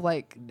they'd have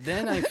like.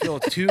 Then I feel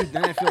too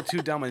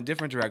dumb in a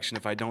different direction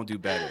if I don't do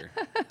better.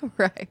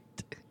 Right.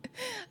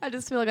 I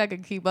just feel like I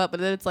could keep up, but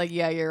then it's like,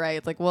 yeah, you're right.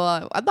 It's like,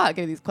 well, I'm not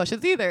getting these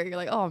questions either. You're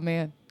like, oh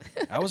man.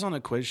 I was on a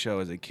quiz show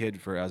as a kid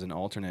as an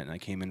alternate, and I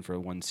came in for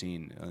one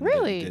scene. And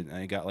Really?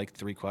 I got like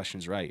 3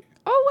 questions right.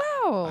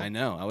 Oh wow. I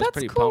know. I was That's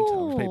pretty pumped. I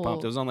was pretty cool.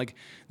 pumped. It was on like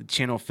the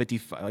channel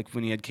 55, like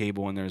when you had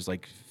cable, and there's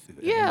like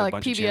Yeah, a like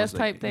bunch of PBS channels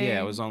type thing.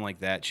 Yeah, it was on like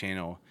that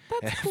channel.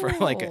 That's For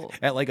like cool.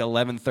 at like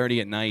 11:30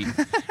 at night.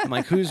 I'm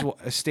like, who's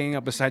staying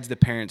up besides the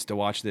parents to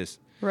watch this?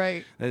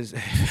 Right. I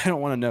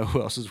don't want to know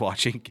who else is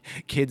watching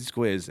Kids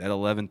Quiz at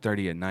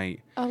 11:30 at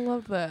night. I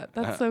love that.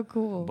 That's so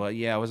cool. But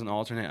yeah, I was an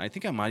alternate. I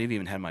think I might have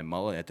even had my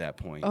mullet at that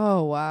point.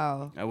 Oh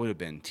wow. I would have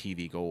been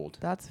TV gold.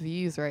 That's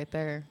views right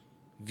there.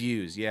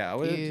 Views, yeah. I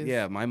would Views.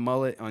 yeah, my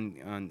mullet on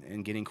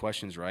and getting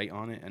questions right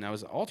on it. And I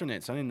was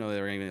alternate, so I didn't know they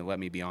were going to let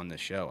me be on the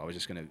show. I was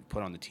just going to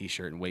put on the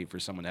T-shirt and wait for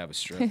someone to have a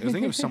stroke. I think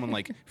it was someone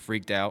like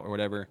freaked out or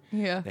whatever.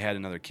 Yeah. They had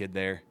another kid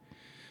there.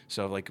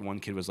 So like one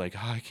kid was like,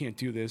 "Oh, I can't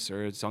do this,"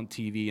 or "It's on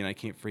TV and I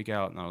can't freak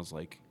out." And I was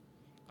like,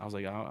 "Oh,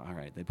 all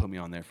right." They put me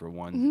on there for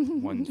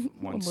one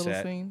little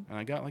set, scene. and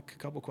I got like a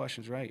couple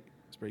questions right.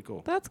 It's pretty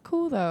cool. That's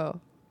cool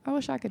though. I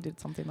wish I could do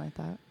something like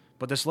that.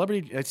 But the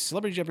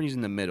Celebrity Jeopardy's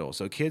in the middle.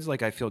 So kids,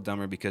 like, I feel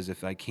dumber because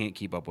if I can't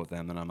keep up with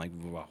them, then I'm like,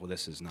 well,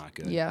 this is not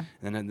good. Yeah.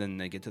 And then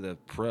they get to the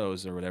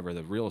pros or whatever,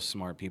 the real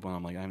smart people, and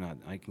I'm like,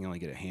 I can only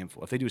get a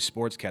handful. If they do a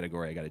sports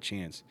category, I got a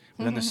chance.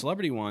 But then the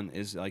celebrity one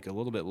is like a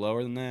little bit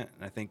lower than that.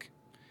 And I think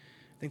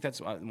that's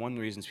one of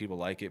the reasons people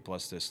like it.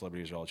 Plus, the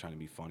celebrities are all trying to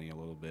be funny a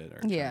little bit or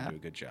trying to do a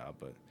good job.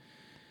 But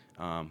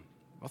I'll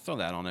throw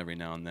that on every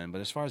now and then. But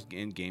as far as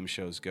game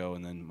shows go,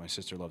 and then my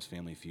sister loves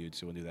Family Feud,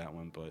 so we'll do that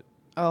one. But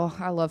Oh,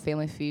 I love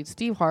Family Feud.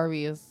 Steve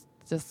Harvey is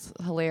just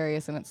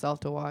hilarious in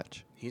itself to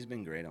watch. he's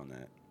been great on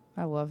that.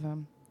 I love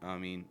him. I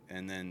mean,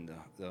 and then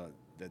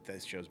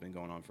that show's been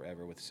going on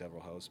forever with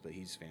several hosts, but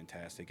he's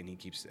fantastic and he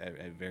keeps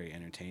it very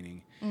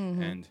entertaining,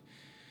 and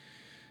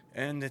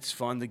it's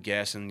fun to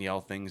guess and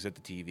yell things at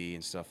the TV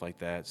and stuff like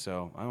that.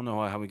 So I don't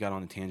know how we got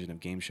on a tangent of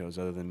game shows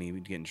other than me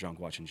getting drunk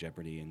watching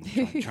Jeopardy and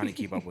trying to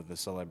keep up with the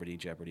Celebrity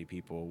Jeopardy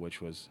people,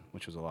 which was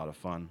a lot of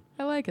fun.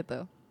 I like it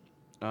though.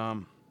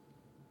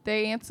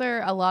 They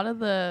answer a lot of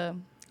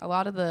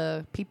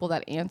the people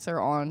that answer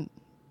on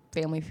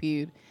Family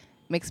Feud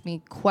makes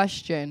me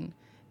question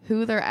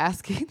who they're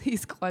asking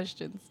these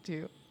questions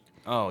to.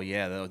 Oh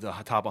yeah, the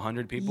top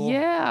 100 people.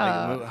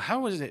 Yeah. Like,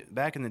 how was it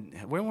back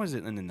when was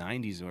it in the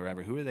 90s or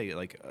whatever? Who are they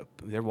like?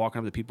 They're walking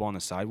up to people on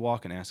the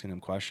sidewalk and asking them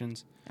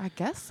questions, I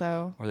guess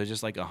so. or they're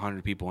just like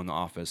 100 people in the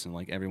office and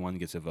like everyone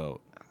gets a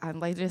vote.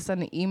 And like just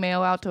send an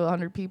email out to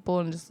 100 people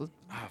and just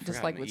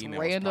forgot like the it's email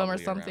was random or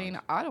probably something.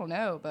 around. I don't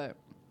know, but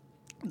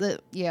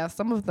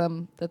some of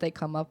them that they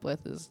come up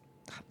with is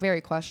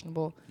very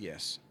questionable.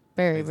 Yes.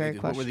 Very, Like, very what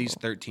questionable. were these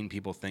 13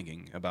 people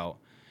thinking about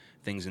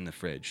things in the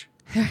fridge?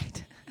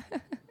 Right.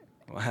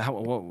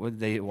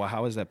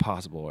 How is that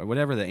possible? Or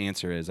whatever the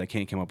answer is, I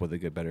can't come up with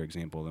a better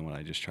example than what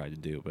I just tried to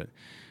do, but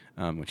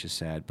which is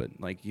sad. But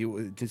like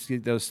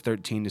those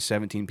 13 to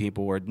 17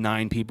 people, or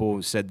 9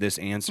 people said this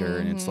answer,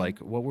 and it's like,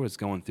 what was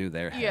going through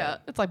their head? Yeah,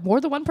 it's like more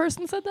than one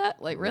person said that.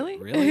 Like really?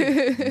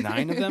 Really?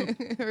 9 of them?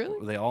 Really?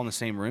 Were they all in the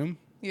same room?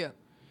 Yeah.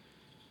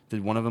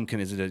 Did one of them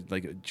is it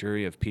like a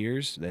jury of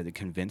peers that had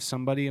convinced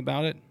somebody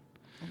about it?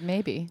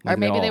 Maybe. Like Or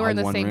maybe all they were in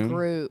had the one same room?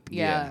 group.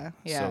 Yeah.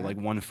 So like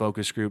one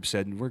focus group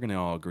said, we're going to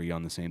all agree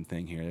on the same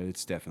thing here.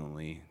 It's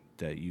definitely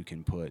that you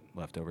can put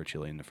leftover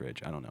chili in the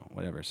fridge. I don't know.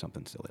 Whatever.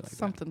 Something silly like that.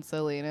 Something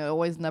silly, and it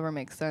always never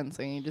makes sense,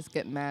 and you just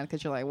get mad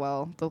because you're like,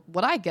 well,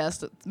 what I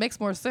guessed it makes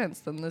more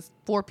sense than this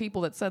 4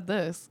 people that said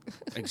this.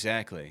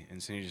 Exactly.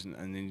 And so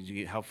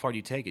how far do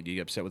you take it? Do you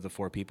get upset with the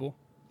 4 people?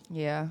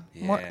 Yeah.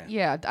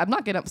 Yeah. I'm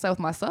not getting upset with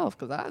myself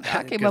because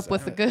I came up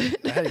with the good.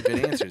 I had a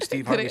good answer.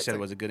 Steve Good Harvey said answer. it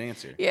was a good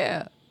answer.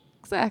 Yeah.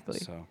 Exactly.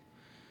 So,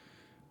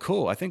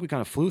 Cool. I think we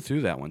kind of flew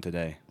through that one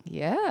today.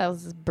 Yeah, it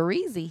was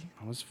breezy.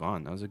 That was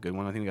fun. That was a good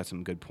one. I think we got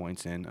some good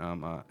points in.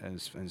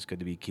 It's good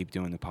to keep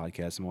doing the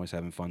podcast. I'm always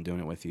having fun doing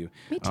it with you.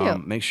 Me too.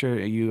 Make sure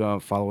you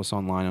follow us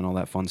online and all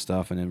that fun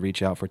stuff, and then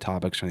reach out for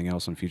topics or anything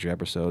else on future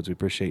episodes. We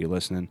appreciate you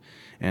listening.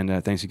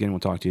 And thanks again. We'll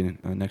talk to you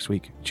next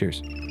week.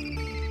 Cheers.